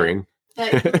were bickering.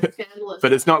 Like, scandalous.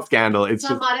 But it's not scandal. It's so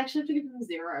just, I might actually have to give him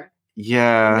 0.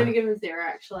 yeah. I'm going to give him 0,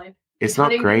 actually. It's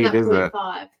not great, is it?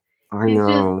 5. I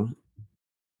know.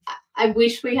 I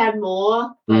wish we had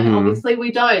more, but obviously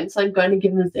we don't, so I'm going to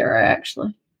give him a 0,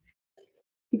 actually.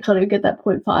 You can't even get that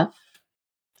 0.5.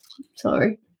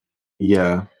 Sorry.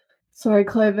 Yeah. Sorry,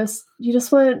 Clovis. You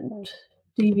just weren't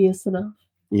devious enough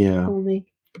Yeah. for me.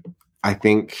 I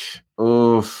think,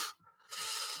 I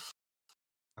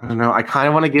don't know. I kind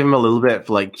of want to give him a little bit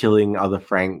for like killing other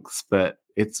Franks, but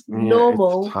it's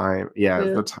normal. It's time. Yeah.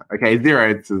 It's the time. Okay,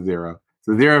 0. It's a 0.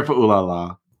 So 0 for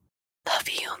Ulala. The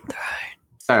Vion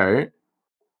Throne. So,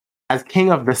 as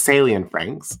king of the Salian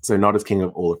Franks, so not as king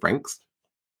of all the Franks,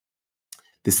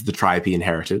 this is the tribe he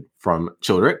inherited from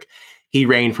Childeric. He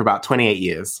reigned for about 28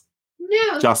 years.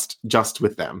 Yeah. Just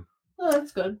with them. Oh,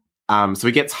 that's good. So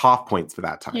he gets half points for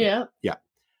that time. Yeah. Yeah.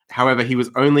 However, he was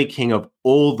only king of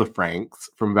all the Franks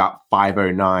from about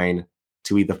 509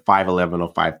 to either 511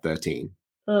 or 513.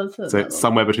 Oh, so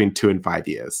somewhere between 2 and 5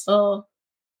 years. Oh.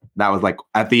 That was like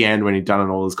at the end when he'd done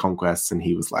all his conquests and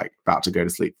he was like about to go to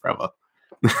sleep forever.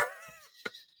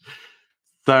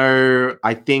 So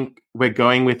I think we're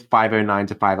going with 509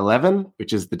 to 511,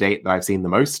 which is the date that I've seen the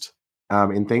most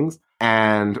in things.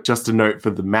 And just a note for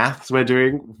the maths we're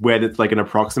doing, when it's like an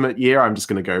approximate year, I'm just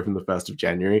going to go from the 1st of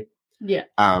January. Yeah.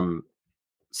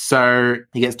 So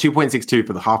he gets 2.62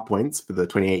 for the half points for the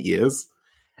 28 years,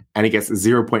 and he gets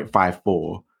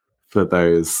 0.54 for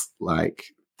those like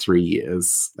 3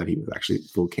 years that he was actually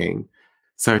full king.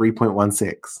 So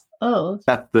 3.16. Oh.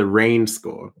 That's the range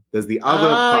score. There's the other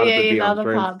part of the Vion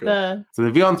Throne score. So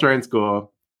the Vion Throne score,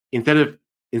 instead of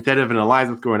an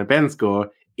Eliza score and a Ben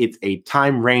score, it's a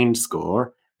time range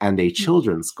score and a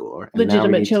children score. And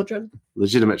legitimate children.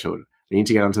 Legitimate children. We need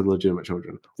to get onto the legitimate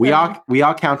children. We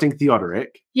are counting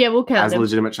Theodoric. Yeah, we'll count as him. A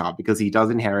legitimate child because he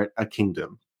does inherit a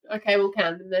kingdom. Okay, we'll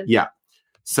count him then. Yeah.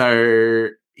 So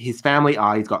his family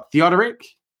he's got Theodoric,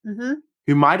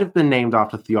 who might have been named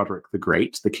after Theodoric the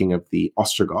Great, the king of the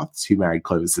Ostrogoths, who married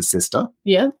Clovis' sister.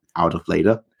 Yeah. Out of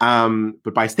later.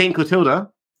 But by Saint Clotilda,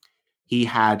 he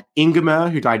had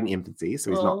Ingemer, who died in infancy,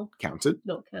 so he's not counted.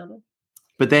 Not counted.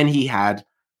 But then he had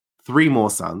 3 more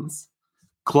sons,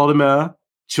 Clodomer,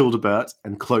 Childebert,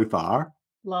 and Clothar.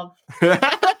 Love.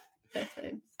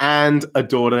 And a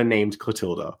daughter named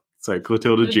Clotilda. So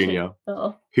Clotilda Jr.,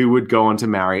 who would go on to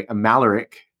marry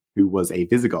Amalaric, who was a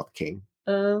Visigoth king.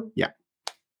 Yeah.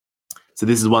 So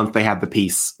this is once they had the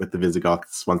peace with the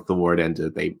Visigoths, once the war had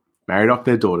ended, they married off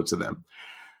their daughter to them.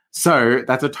 So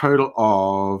that's a total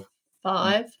of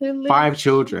 5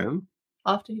 children.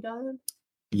 After he died?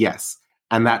 Yes.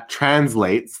 And that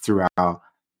translates through our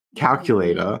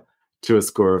calculator to a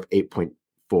score of 8.44.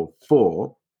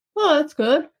 Oh, that's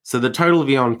good. So the total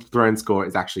Vion Throne score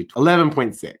is actually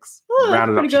 11.6.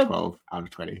 Rounded up to 12 out of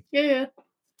 20. Yeah.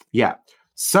 Yeah.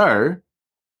 So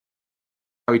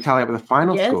we tally up with the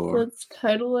final score. Yes, let's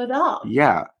total it up.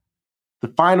 Yeah. The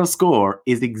final score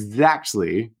is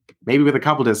exactly, maybe with a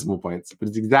couple decimal points, but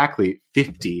it's exactly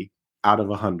 50 out of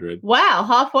 100. Wow,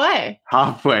 halfway.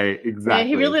 Halfway, exactly. Yeah,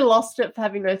 he really lost it for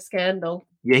having no scandal.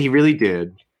 Yeah, he really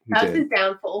did. That's his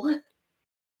downfall.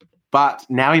 But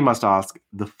now he must ask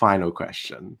the final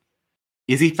question.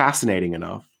 Is he fascinating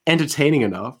enough, entertaining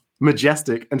enough,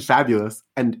 majestic and fabulous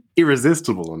and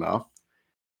irresistible enough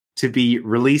to be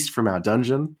released from our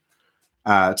dungeon,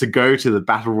 to go to the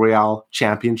Battle Royale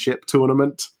Championship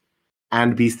tournament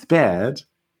and be spared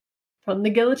from the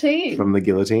guillotine? From the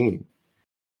guillotine.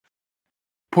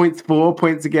 Points for,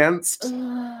 points against.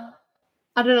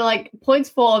 I don't know, like points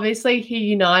for obviously he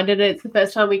united it. It's the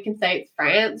first time we can say it's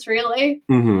France, really.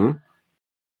 Mm-hmm.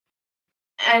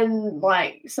 And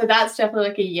like, so that's definitely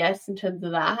like a yes in terms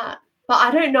of that. But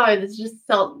I don't know, there's just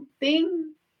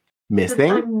something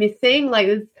Missing? I'm missing. Like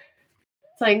there's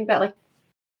something that like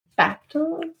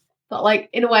factor. But like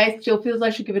in a way it still feels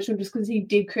like I should give it to him just because he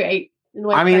did create in a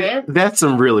way France. There's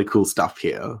some really cool stuff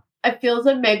here. It feels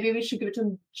like maybe we should give it to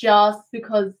him just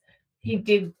because he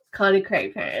did kind of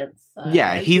create France. So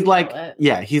Yeah, he's like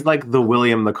the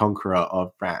William the Conqueror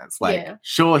of France. Like,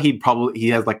 sure, he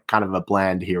has like kind of a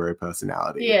bland hero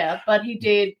personality. Yeah, but he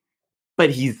did.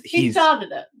 But he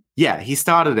started it. Yeah, he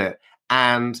started it,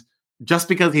 and just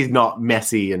because he's not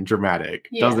messy and dramatic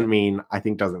doesn't mean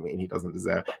he doesn't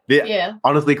deserve it.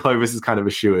 Honestly, Clovis is kind of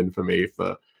a shoo-in for me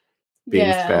for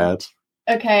being spared.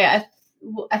 Okay,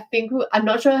 I think I'm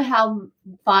not sure how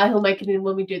far he'll make it in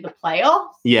when we do the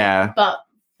playoffs. Yeah, but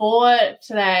for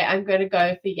today, I'm going to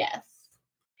go for yes.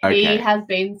 Okay. He has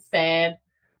been spared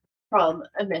from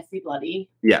a messy bloody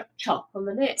chop on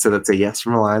the neck. So that's a yes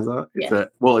from Eliza? Yes.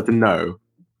 It's a no.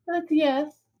 That's a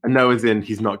yes. A no is in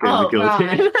he's not getting the guillotine.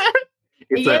 Right.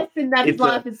 Yes, in that his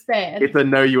life is spared. It's a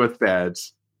no, you are spared.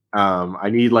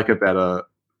 I need like a better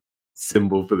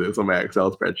symbol for this on my Excel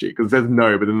spreadsheet because it says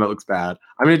no, but then that looks bad.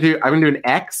 I'm gonna do an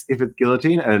X if it's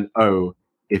guillotine and an O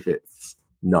if it's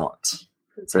not.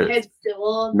 So head's still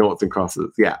on. Noughts and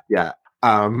crosses. Yeah.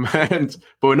 But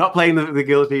we're not playing the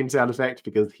guillotine sound effect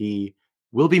because he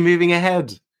will be moving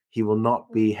ahead. He will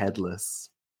not be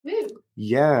headless. Ooh.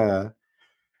 Yeah.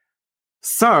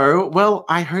 So, well,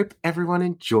 I hope everyone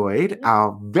enjoyed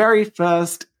our very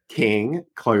first king,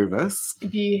 Clovis.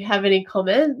 If you have any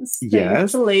comments,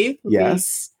 yes, to leave.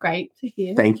 Yes, great to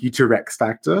hear. Thank you to Rex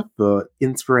Factor for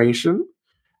inspiration.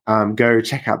 Go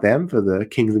check out them for the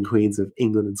kings and queens of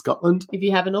England and Scotland. If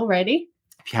you haven't already.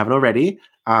 Go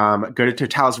to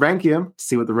Totalis Rankium to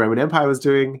see what the Roman Empire was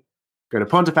doing. Go to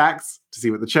Pontifex to see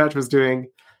what the church was doing.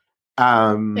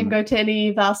 And go to any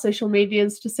of our social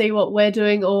medias to see what we're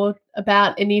doing or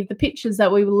about any of the pictures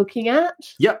that we were looking at.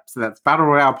 Yep. So that's Battle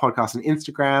Royale Podcast on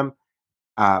Instagram,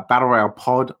 Battle Royale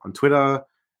Pod on Twitter,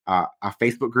 our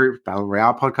Facebook group, Battle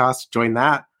Royale Podcast. Join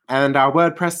that. And our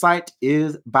WordPress site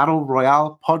is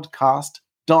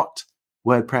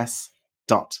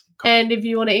battleroyalepodcast.wordpress.com. And if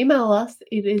you want to email us,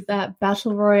 it is at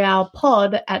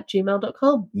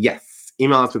battleroyalepod@gmail.com. Yes.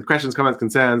 Email us with questions, comments,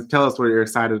 concerns. Tell us what you're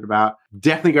excited about.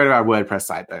 Definitely go to our WordPress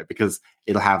site, though, because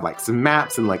it'll have, like, some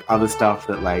maps and, like, other stuff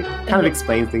that, like, kind of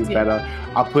explains things better.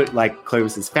 I'll put, like,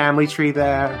 Clovis's family tree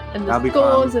there. And the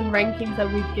scores and rankings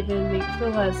that we've given each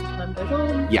of as time goes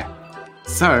on. Yeah.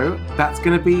 So, that's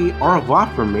going to be au revoir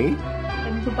from me.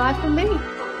 And goodbye from me.